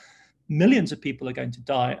said millions of people are going to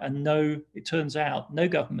die. And no, it turns out no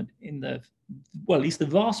government in the, well, at least the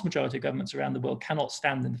vast majority of governments around the world cannot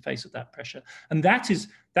stand in the face of that pressure. And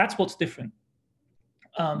that's what's different.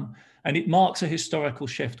 And it marks a historical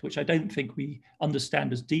shift, which I don't think we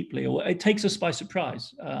understand as deeply, or it takes us by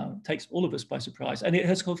surprise, takes all of us by surprise. And it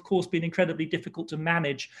has, of course, been incredibly difficult to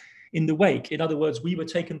manage in the wake. In other words, we were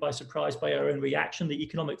taken by surprise by our own reaction. The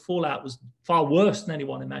economic fallout was far worse than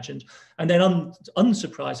anyone imagined. And then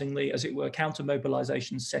unsurprisingly, as it were, counter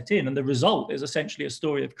mobilizations set in. And the result is essentially a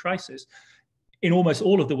story of crisis in almost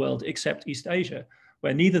all of the world except East Asia,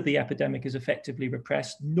 where neither the epidemic is effectively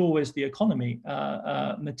repressed, nor is the economy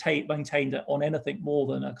maintained on anything more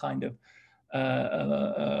than a kind of,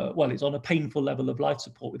 well, it's on a painful level of life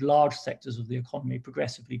support, with large sectors of the economy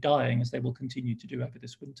progressively dying, as they will continue to do over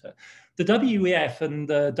this winter. The WEF and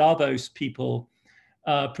the Davos people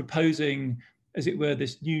proposing, as it were,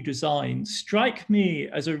 this new design strike me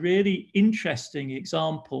as a really interesting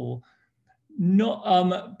example,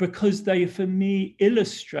 not because they, for me,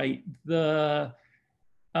 illustrate the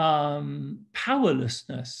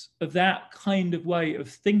powerlessness of that kind of way of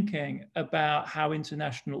thinking about how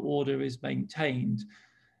international order is maintained.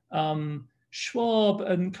 Schwab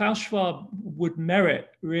and Klaus Schwab would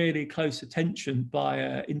merit really close attention by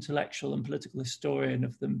an intellectual and political historian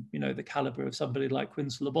of the, you know, the caliber of somebody like Quinn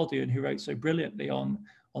Slobodian, who wrote so brilliantly on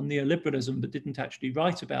neoliberalism, but didn't actually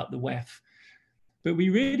write about the WEF. But we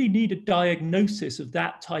really need a diagnosis of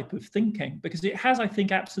that type of thinking, because it has, I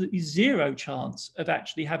think, absolutely zero chance of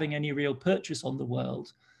actually having any real purchase on the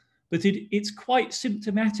world. But it's quite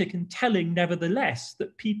symptomatic and telling, nevertheless,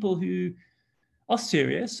 that people who are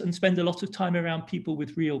serious and spend a lot of time around people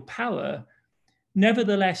with real power,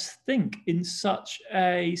 nevertheless think in such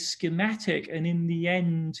a schematic and, in the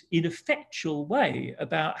end, ineffectual way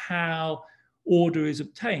about how order is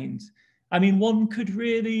obtained. I mean, one could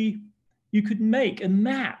really... You could make a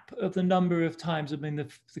map of the number of times, I mean,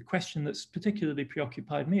 the question that's particularly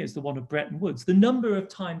preoccupied me is the one of Bretton Woods. The number of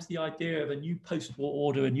times the idea of a new post-war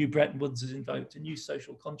order, a new Bretton Woods is invoked, a new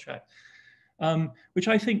social contract, which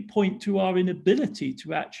I think point to our inability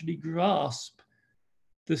to actually grasp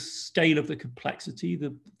the scale of the complexity,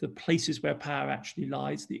 the places where power actually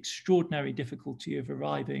lies, the extraordinary difficulty of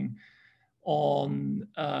arriving on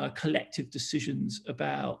collective decisions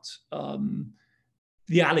about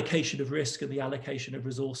the allocation of risk and the allocation of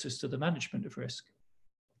resources to the management of risk,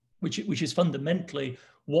 which is fundamentally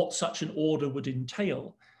what such an order would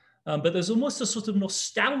entail. But there's almost a sort of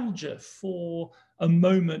nostalgia for a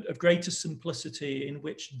moment of greater simplicity in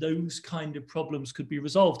which those kind of problems could be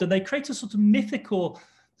resolved. And they create a sort of mythical,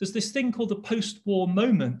 there's this thing called the post-war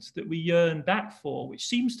moment that we yearn back for, which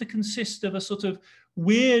seems to consist of a sort of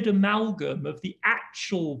weird amalgam of the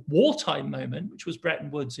actual wartime moment, which was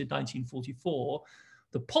Bretton Woods in 1944,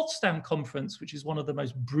 the Potsdam Conference, which is one of the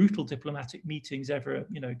most brutal diplomatic meetings ever,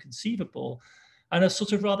 you know, conceivable, and a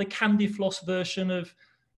sort of rather candy floss version of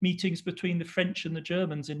meetings between the French and the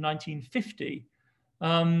Germans in 1950,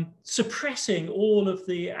 suppressing all of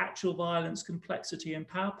the actual violence, complexity, and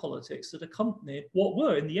power politics that accompanied what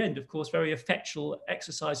were, in the end, of course, very effectual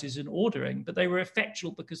exercises in ordering, but they were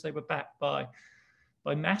effectual because they were backed by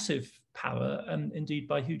massive power and indeed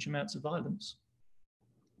by huge amounts of violence.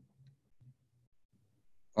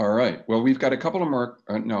 All right. Well, we've got a couple of more.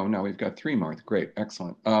 No, we've got three more. Great.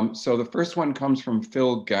 Excellent. So the first one comes from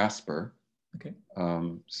Phil Gasper. Okay.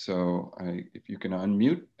 So if you can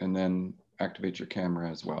unmute and then activate your camera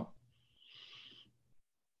as well.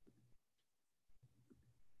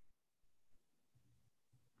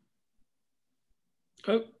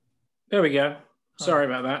 Oh, there we go. Sorry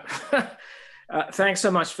about that. Thanks so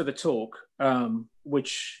much for the talk,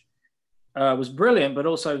 which was brilliant, but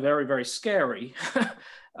also very, very scary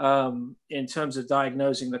in terms of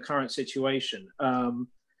diagnosing the current situation.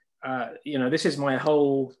 You know, this is my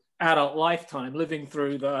whole adult lifetime living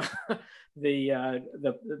through the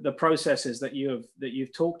the processes that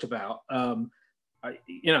you've talked about.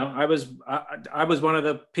 You know, I was one of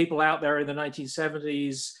the people out there in the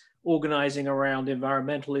 1970s organizing around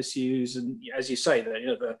environmental issues, and as you say,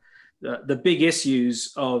 the big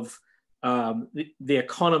issues of the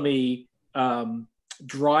economy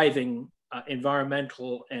driving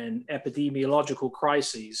environmental and epidemiological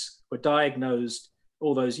crises were diagnosed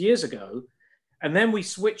all those years ago. And then we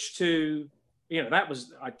switched to, you know, that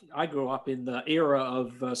was, I grew up in the era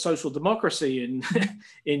of social democracy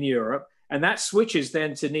in Europe, and that switches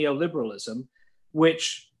then to neoliberalism,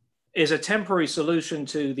 which is a temporary solution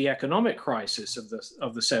to the economic crisis of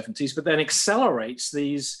the 70s, but then accelerates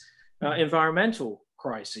these environmental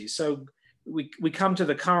crises. So we come to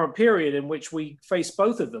the current period in which we face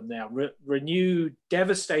both of them now, renewed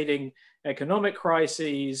devastating economic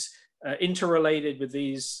crises, interrelated with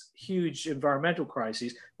these huge environmental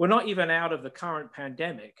crises. We're not even out of the current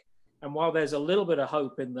pandemic. And while there's a little bit of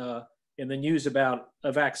hope in the news about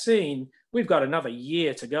a vaccine, we've got another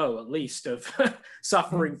year to go at least of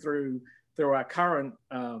suffering through our current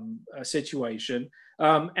situation.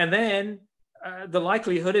 And then the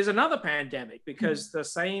likelihood is another pandemic, because the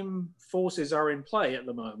same forces are in play at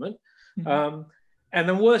the moment. And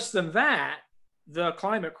then worse than that, the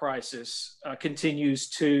climate crisis continues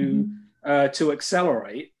to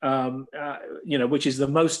accelerate, you know, which is the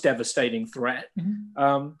most devastating threat.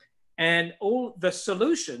 And all the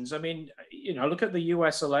solutions, I mean, you know, look at the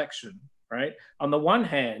US election, right? On the one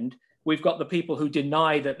hand, we've got the people who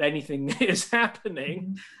deny that anything is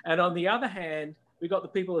happening. And on the other hand, we've got the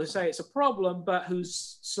people who say it's a problem, but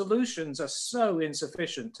whose solutions are so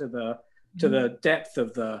insufficient to the depth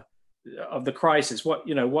of the crisis.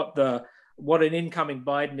 What an incoming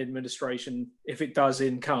Biden administration, if it does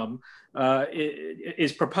income,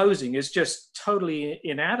 is proposing is just totally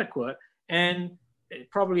inadequate, and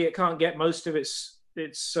probably it can't get most of its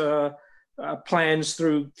plans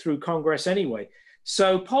through Congress anyway.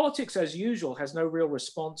 So politics, as usual, has no real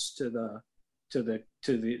response to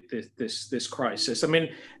this crisis. I mean,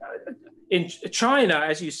 in China,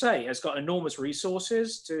 as you say, has got enormous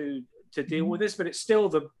resources to deal with this, but it's still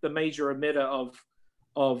the major emitter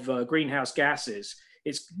of greenhouse gases.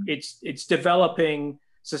 It's developing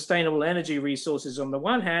sustainable energy resources on the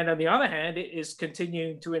one hand, on the other hand, it is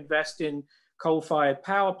continuing to invest in coal-fired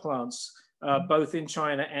power plants, both in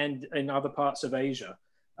China and in other parts of Asia.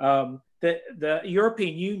 The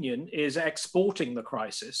European Union is exporting the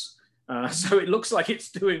crisis, so it looks like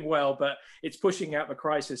it's doing well, but it's pushing out the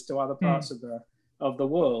crisis to other parts of the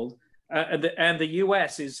world, and the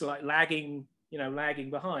US is like lagging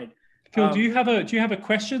behind. Phil, do you have a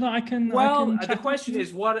question that I can? Well, the question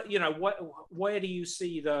is, where do you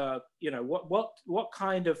see what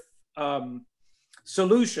kind of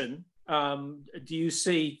solution do you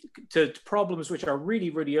see to problems which are really,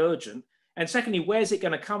 really urgent? And secondly, where's it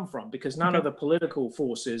going to come from? Because none of the political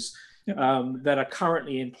forces that are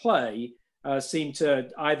currently in play seem to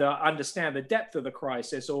either understand the depth of the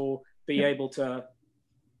crisis or be able to,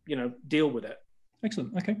 deal with it.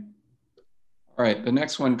 Excellent. Okay. All right. The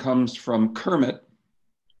next one comes from Kermit,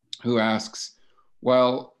 who asks,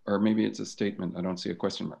 or maybe it's a statement, I don't see a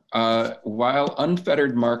question mark. While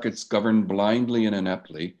unfettered markets govern blindly and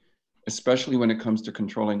ineptly, especially when it comes to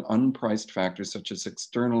controlling unpriced factors such as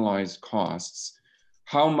externalized costs,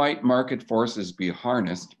 how might market forces be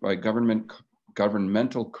harnessed by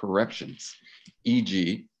governmental corrections,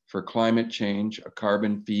 e.g., for climate change, a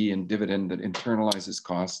carbon fee and dividend that internalizes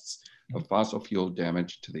costs of fossil fuel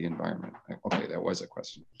damage to the environment? Okay, that was a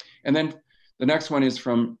question. And then the next one is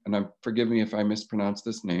from, and forgive me if I mispronounce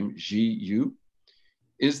this name, Ji Yu.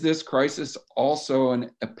 Is this crisis also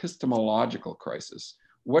an epistemological crisis?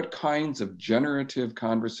 What kinds of generative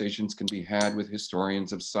conversations can be had with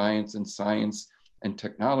historians of science and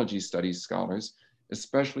technology studies scholars,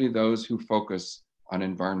 especially those who focus on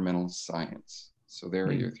environmental science? So there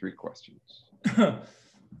are your three questions.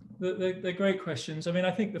 They're great questions. I mean,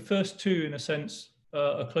 I think the first two, in a sense,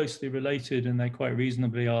 are closely related, and they quite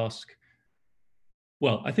reasonably ask,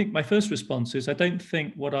 Well, I think my first response is I don't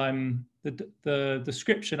think what the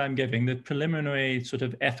description I'm giving, the preliminary sort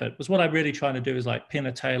of effort, was what I'm really trying to do is like pin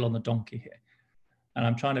a tail on the donkey here. And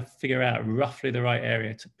I'm trying to figure out roughly the right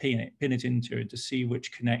area to pin it into, and to see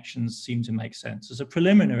which connections seem to make sense as a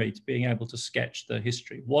preliminary to being able to sketch the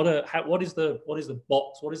history. What is the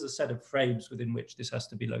box? What is the set of frames within which this has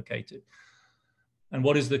to be located? And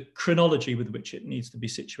what is the chronology with which it needs to be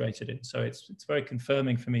situated in? So it's very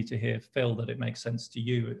confirming for me to hear, Phil, that it makes sense to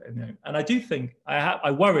you. And I do think, I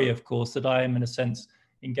worry, of course, that I am in a sense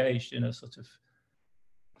engaged in a sort of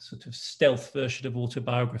stealth version of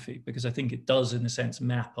autobiography, because I think it does, in a sense,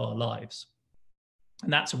 map our lives.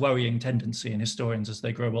 And that's a worrying tendency in historians as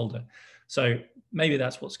they grow older. So maybe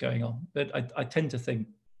that's what's going on. But I tend to think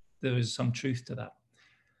there is some truth to that.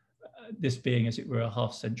 This being, as it were, a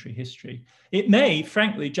half-century history. It may,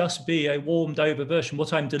 frankly, just be a warmed-over version.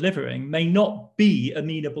 What I'm delivering may not be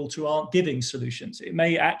amenable to giving solutions. It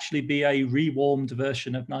may actually be a re-warmed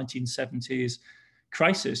version of 1970s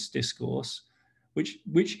crisis discourse,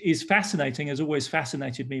 which is fascinating, has always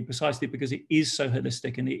fascinated me, precisely because it is so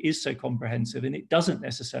holistic and it is so comprehensive, and it doesn't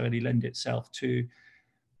necessarily lend itself to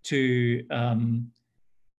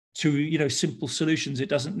simple solutions. It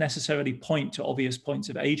doesn't necessarily point to obvious points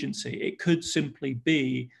of agency. It could simply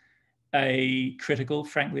be a critical,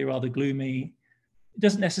 frankly rather gloomy, it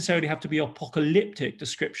doesn't necessarily have to be apocalyptic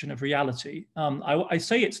description of reality. I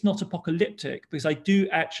say it's not apocalyptic because I do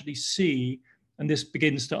actually see, and this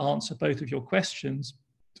begins to answer both of your questions,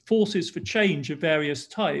 forces for change of various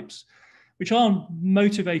types, which aren't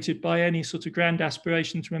motivated by any sort of grand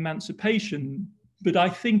aspiration to emancipation, but I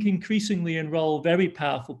think increasingly enroll very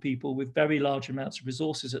powerful people with very large amounts of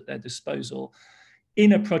resources at their disposal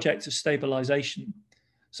in a project of stabilization.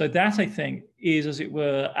 So that, I think, is, as it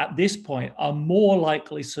were, at this point, a more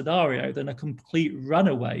likely scenario than a complete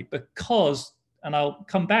runaway, because, and I'll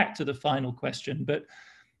come back to the final question, but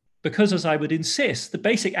because, as I would insist, the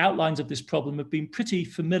basic outlines of this problem have been pretty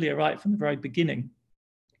familiar right from the very beginning.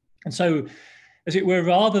 And so, as it were,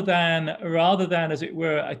 rather than, as it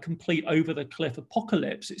were, a complete over-the-cliff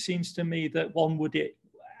apocalypse, it seems to me that one would,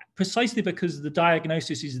 precisely because the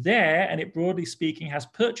diagnosis is there and it, broadly speaking, has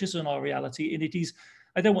purchase on our reality, and it is,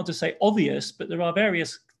 I don't want to say obvious, but there are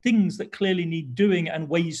various things that clearly need doing and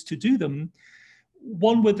ways to do them.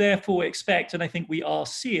 One would therefore expect, and I think we are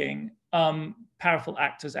seeing, powerful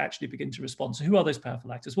actors actually begin to respond. So who are those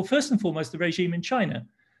powerful actors? Well, first and foremost, the regime in China,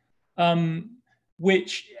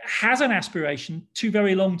 which has an aspiration to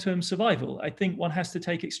very long-term survival. I think one has to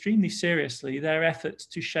take extremely seriously their efforts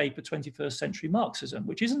to shape a 21st century Marxism,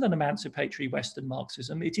 which isn't an emancipatory Western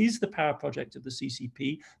Marxism. It is the power project of the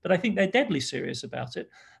CCP, but I think they're deadly serious about it.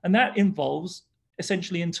 And that involves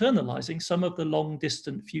essentially internalizing some of the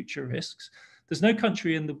long-distant future risks. There's no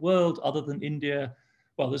country in the world other than India.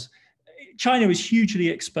 Well, China is hugely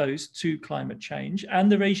exposed to climate change,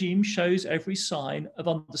 and the regime shows every sign of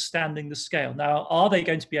understanding the scale. Now, are they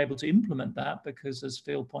going to be able to implement that? Because, as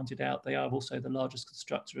Phil pointed out, they are also the largest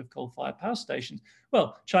constructor of coal-fired power stations.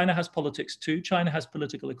 Well, China has politics too. China has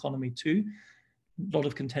political economy too. A lot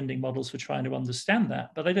of contending models for trying to understand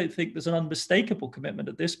that. But I don't think there's an unmistakable commitment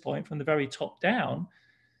at this point from the very top down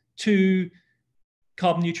to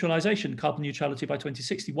carbon neutrality by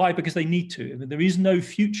 2060. Why? Because they need to. I mean, there is no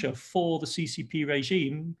future for the CCP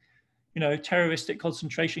regime. You know, terroristic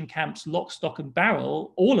concentration camps, lock, stock, and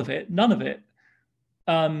barrel, all of it, none of it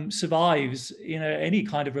survives in any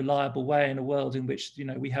kind of reliable way in a world in which, you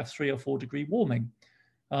know, we have 3 or 4 degree warming.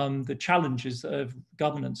 The challenges of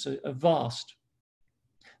governance are vast.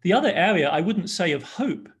 The other area, I wouldn't say of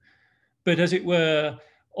hope, but as it were,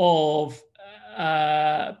 of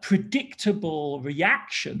predictable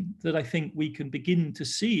reaction that I think we can begin to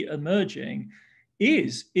see emerging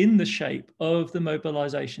is in the shape of the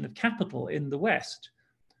mobilization of capital in the West,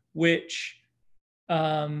 which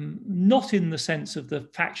not in the sense of the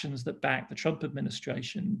factions that back the Trump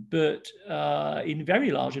administration, but in very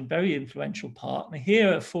large and very influential part. And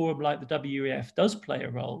here a forum like the WEF does play a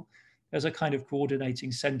role as a kind of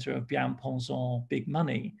coordinating center of bien-pensant big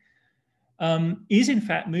money. Is in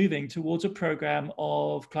fact moving towards a program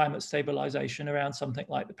of climate stabilization around something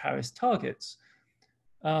like the Paris targets.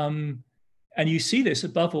 And you see this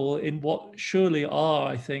above all in what surely are,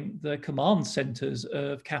 I think, the command centers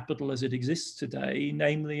of capital as it exists today,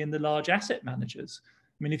 namely in the large asset managers.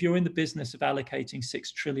 I mean, if you're in the business of allocating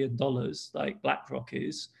 $6 trillion like BlackRock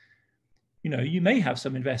is, you know, you may have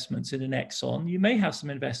some investments in an Exxon, you may have some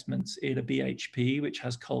investments in a BHP, which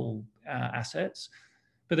has coal assets,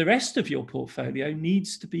 but the rest of your portfolio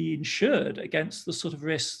needs to be insured against the sort of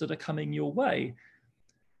risks that are coming your way.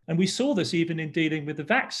 And we saw this even in dealing with the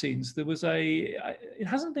vaccines. There was it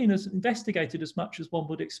hasn't been as investigated as much as one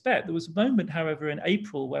would expect. There was a moment, however, in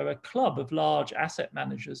April where a club of large asset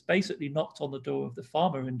managers basically knocked on the door of the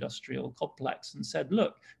pharma industrial complex and said,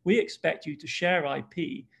 look, we expect you to share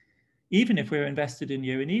IP, even if we're invested in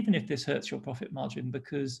you, and even if this hurts your profit margin,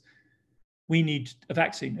 because we need a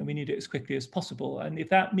vaccine and we need it as quickly as possible. And if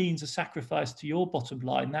that means a sacrifice to your bottom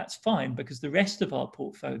line, that's fine, because the rest of our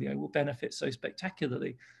portfolio will benefit so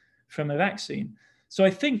spectacularly from a vaccine. So I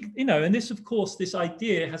think, and this, of course, this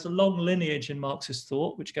idea has a long lineage in Marxist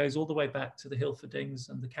thought, which goes all the way back to the Hilferdings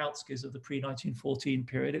and the Kautskys of the pre-1914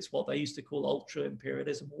 period. It's what they used to call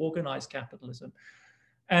ultra-imperialism, organized capitalism.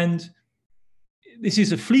 And this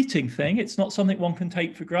is a fleeting thing. It's not something one can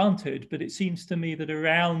take for granted, but it seems to me that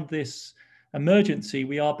around this emergency,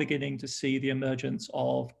 we are beginning to see the emergence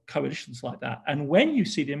of coalitions like that. And when you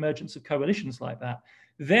see the emergence of coalitions like that,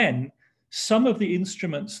 then some of the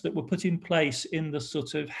instruments that were put in place in the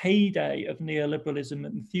sort of heyday of neoliberalism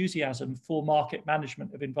and enthusiasm for market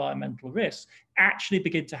management of environmental risks actually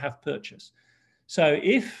begin to have purchase. So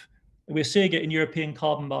if we're seeing it in European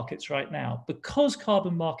carbon markets right now, because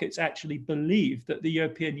carbon markets actually believe that the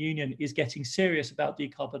European Union is getting serious about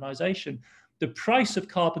decarbonization, the price of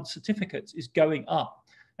carbon certificates is going up.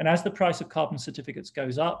 And as the price of carbon certificates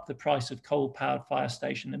goes up, the price of coal-powered fire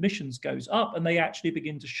station emissions goes up, and they actually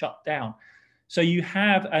begin to shut down. So you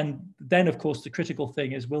have, and then of course the critical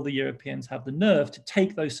thing is, will the Europeans have the nerve to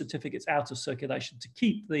take those certificates out of circulation, to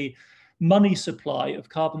keep the money supply of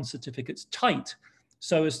carbon certificates tight,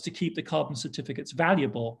 so as to keep the carbon certificates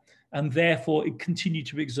valuable, and therefore continue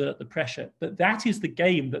to exert the pressure. But that is the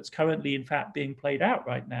game that's currently, in fact, being played out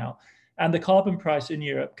right now. And the carbon price in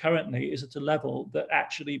Europe currently is at a level that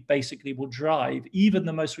actually basically will drive even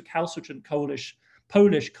the most recalcitrant Polish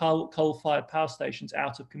coal-fired power stations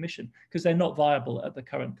out of commission, because they're not viable at the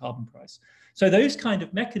current carbon price. So those kind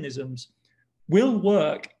of mechanisms will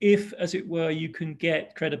work if, as it were, you can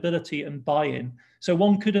get credibility and buy-in. So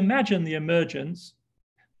one could imagine the emergence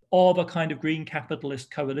of a kind of green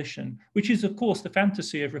capitalist coalition, which is, of course, the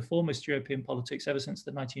fantasy of reformist European politics ever since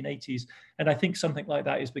the 1980s. And I think something like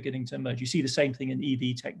that is beginning to emerge. You see the same thing in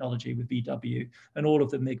EV technology with VW and all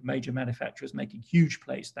of the major manufacturers making huge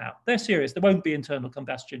plays now. They're serious. There won't be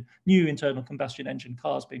new internal combustion engine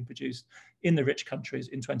cars being produced in the rich countries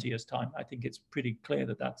in 20 years' time. I think it's pretty clear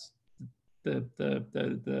that that's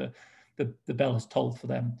the bell has tolled for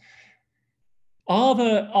them.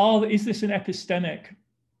 Is this an epistemic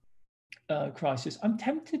crisis? I'm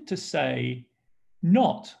tempted to say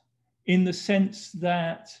not, in the sense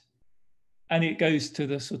that, and it goes to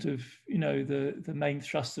the sort of, the main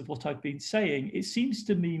thrust of what I've been saying, it seems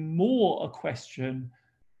to me more a question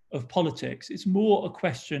of politics. It's more a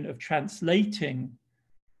question of translating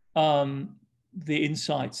the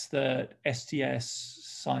insights that STS,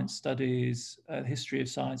 science studies, history of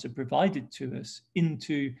science have provided to us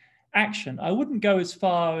into action. I wouldn't go as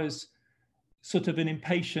far as sort of an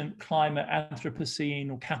impatient climate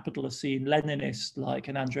Anthropocene or Capitalocene Leninist like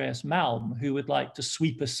an Andreas Malm, who would like to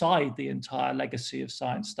sweep aside the entire legacy of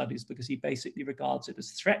science studies because he basically regards it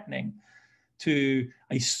as threatening to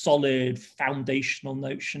a solid foundational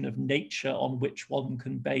notion of nature on which one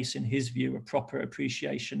can base, in his view, a proper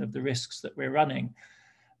appreciation of the risks that we're running.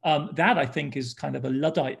 That, I think, is kind of a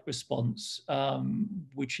Luddite response,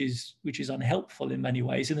 which is unhelpful in many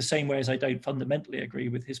ways, in the same way as I don't fundamentally agree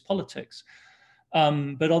with his politics.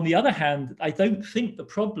 But on the other hand, I don't think the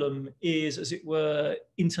problem is, as it were,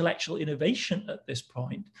 intellectual innovation at this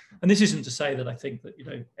point. And this isn't to say that I think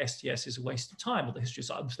that STS is a waste of time or the history of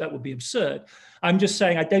science. That would be absurd. I'm just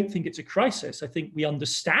saying I don't think it's a crisis. I think we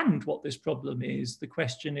understand what this problem is. The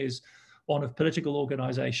question is one of political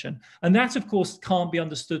organization. And that, of course, can't be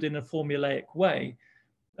understood in a formulaic way.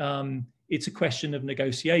 It's a question of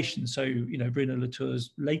negotiation. So, Bruno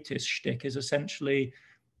Latour's latest shtick is essentially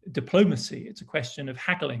diplomacy. It's a question of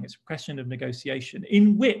haggling. It's a question of negotiation,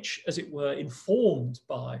 in which, as it were, informed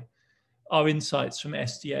by our insights from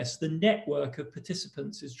STS, the network of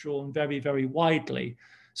participants is drawn very, very widely.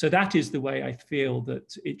 So that is the way I feel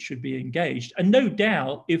that it should be engaged. And no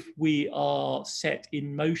doubt, if we are set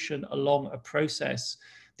in motion along a process,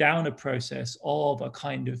 down a process of a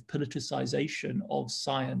kind of politicization of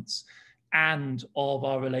science and of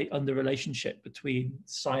the relationship between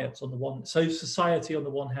science on the one, so society on the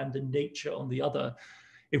one hand and nature on the other,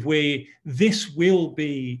 this will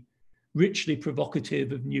be richly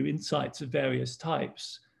provocative of new insights of various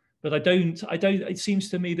types. But it seems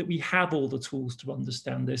to me that we have all the tools to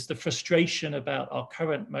understand this. The frustration about our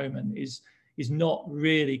current moment is not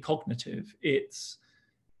really cognitive. It's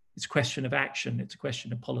it's a question of action, it's a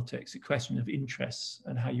question of politics, it's a question of interests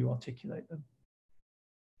and how you articulate them.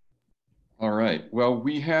 All right. Well,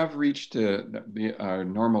 we have reached our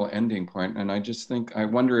normal ending point, and I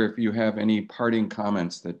wonder if you have any parting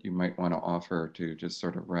comments that you might want to offer to just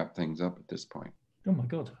sort of wrap things up at this point. Oh my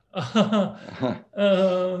God.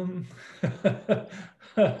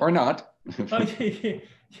 Or not.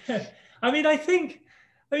 Yeah.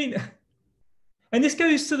 And this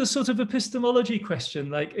goes to the sort of epistemology question,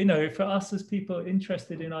 like, for us as people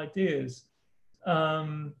interested in ideas,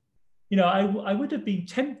 I would have been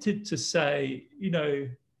tempted to say,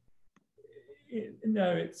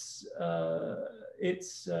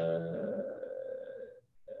 it's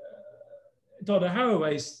Donna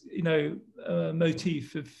Haraway's,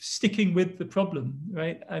 motif of sticking with the problem,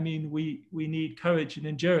 right? I mean, we need courage and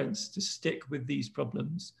endurance to stick with these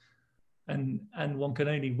problems, and one can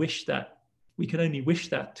only wish that. We can only wish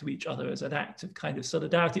that to each other as an act of kind of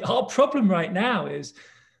solidarity. Our problem right now is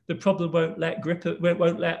the problem won't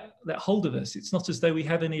let hold of us. It's not as though we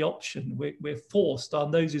have any option. We're forced. Our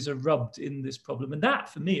noses are rubbed in this problem, and that,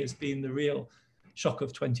 for me, has been the real shock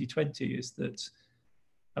of 2020. Is that,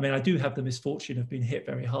 I do have the misfortune of being hit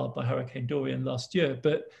very hard by Hurricane Dorian last year,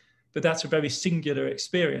 but that's a very singular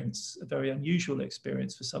experience, a very unusual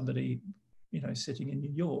experience for somebody, sitting in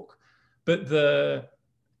New York. But the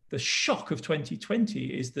shock of 2020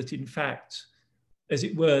 is that, in fact, as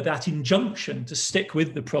it were, that injunction to stick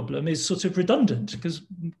with the problem is sort of redundant, because,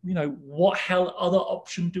 what hell other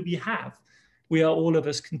option do we have? We are, all of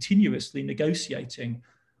us, continuously negotiating.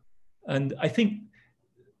 And I think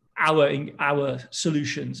our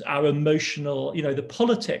solutions, our emotional, the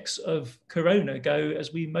politics of Corona go,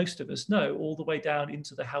 as most of us know, all the way down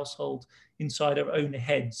into the household, inside our own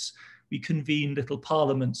heads. We convene little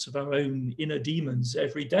parliaments of our own inner demons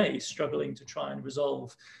every day, struggling to try and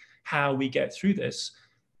resolve how we get through this.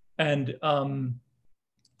 And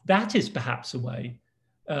that is perhaps a way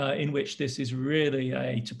in which this is really,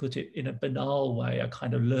 to put it in a banal way, a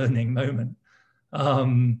kind of learning moment.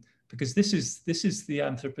 Because this is the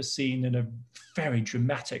Anthropocene in a very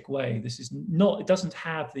dramatic way. This is not, it doesn't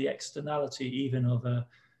have the externality even of a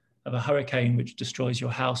hurricane which destroys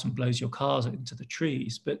your house and blows your cars into the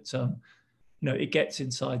trees, but it gets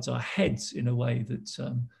inside our heads in a way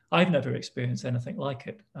that I've never experienced anything like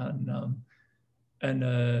it. And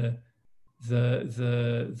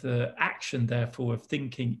the action, therefore, of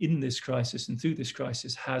thinking in this crisis and through this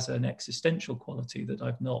crisis has an existential quality that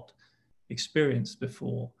I've not experienced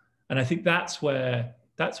before. And I think that's where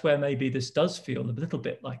maybe this does feel a little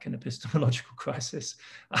bit like an epistemological crisis,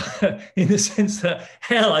 in the sense that,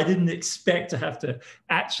 hell, I didn't expect to have to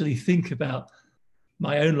actually think about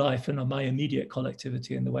my own life and my immediate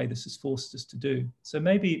collectivity in the way this has forced us to do. So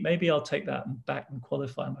maybe I'll take that back and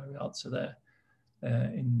qualify my answer there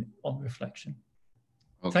on reflection.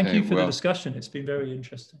 Okay, thank you for the discussion. It's been very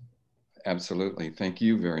interesting. Absolutely. Thank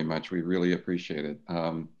you very much. We really appreciate it.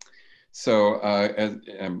 As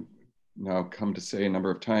now come to say a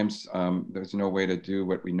number of times, there's no way to do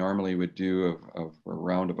what we normally would do of a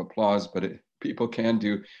round of applause, but people can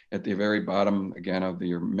do at the very bottom, again, of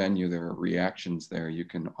your menu, there are reactions there you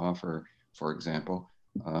can offer, for example,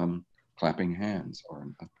 clapping hands or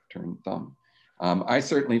an upturned thumb. I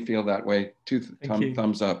certainly feel that way,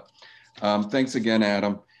 thumbs up. Thanks again,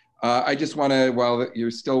 Adam. I just want to, while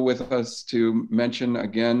you're still with us, to mention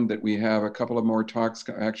again that we have a couple of more talks,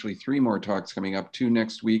 actually 3 more talks coming up, 2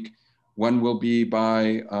 next week. One will be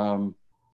by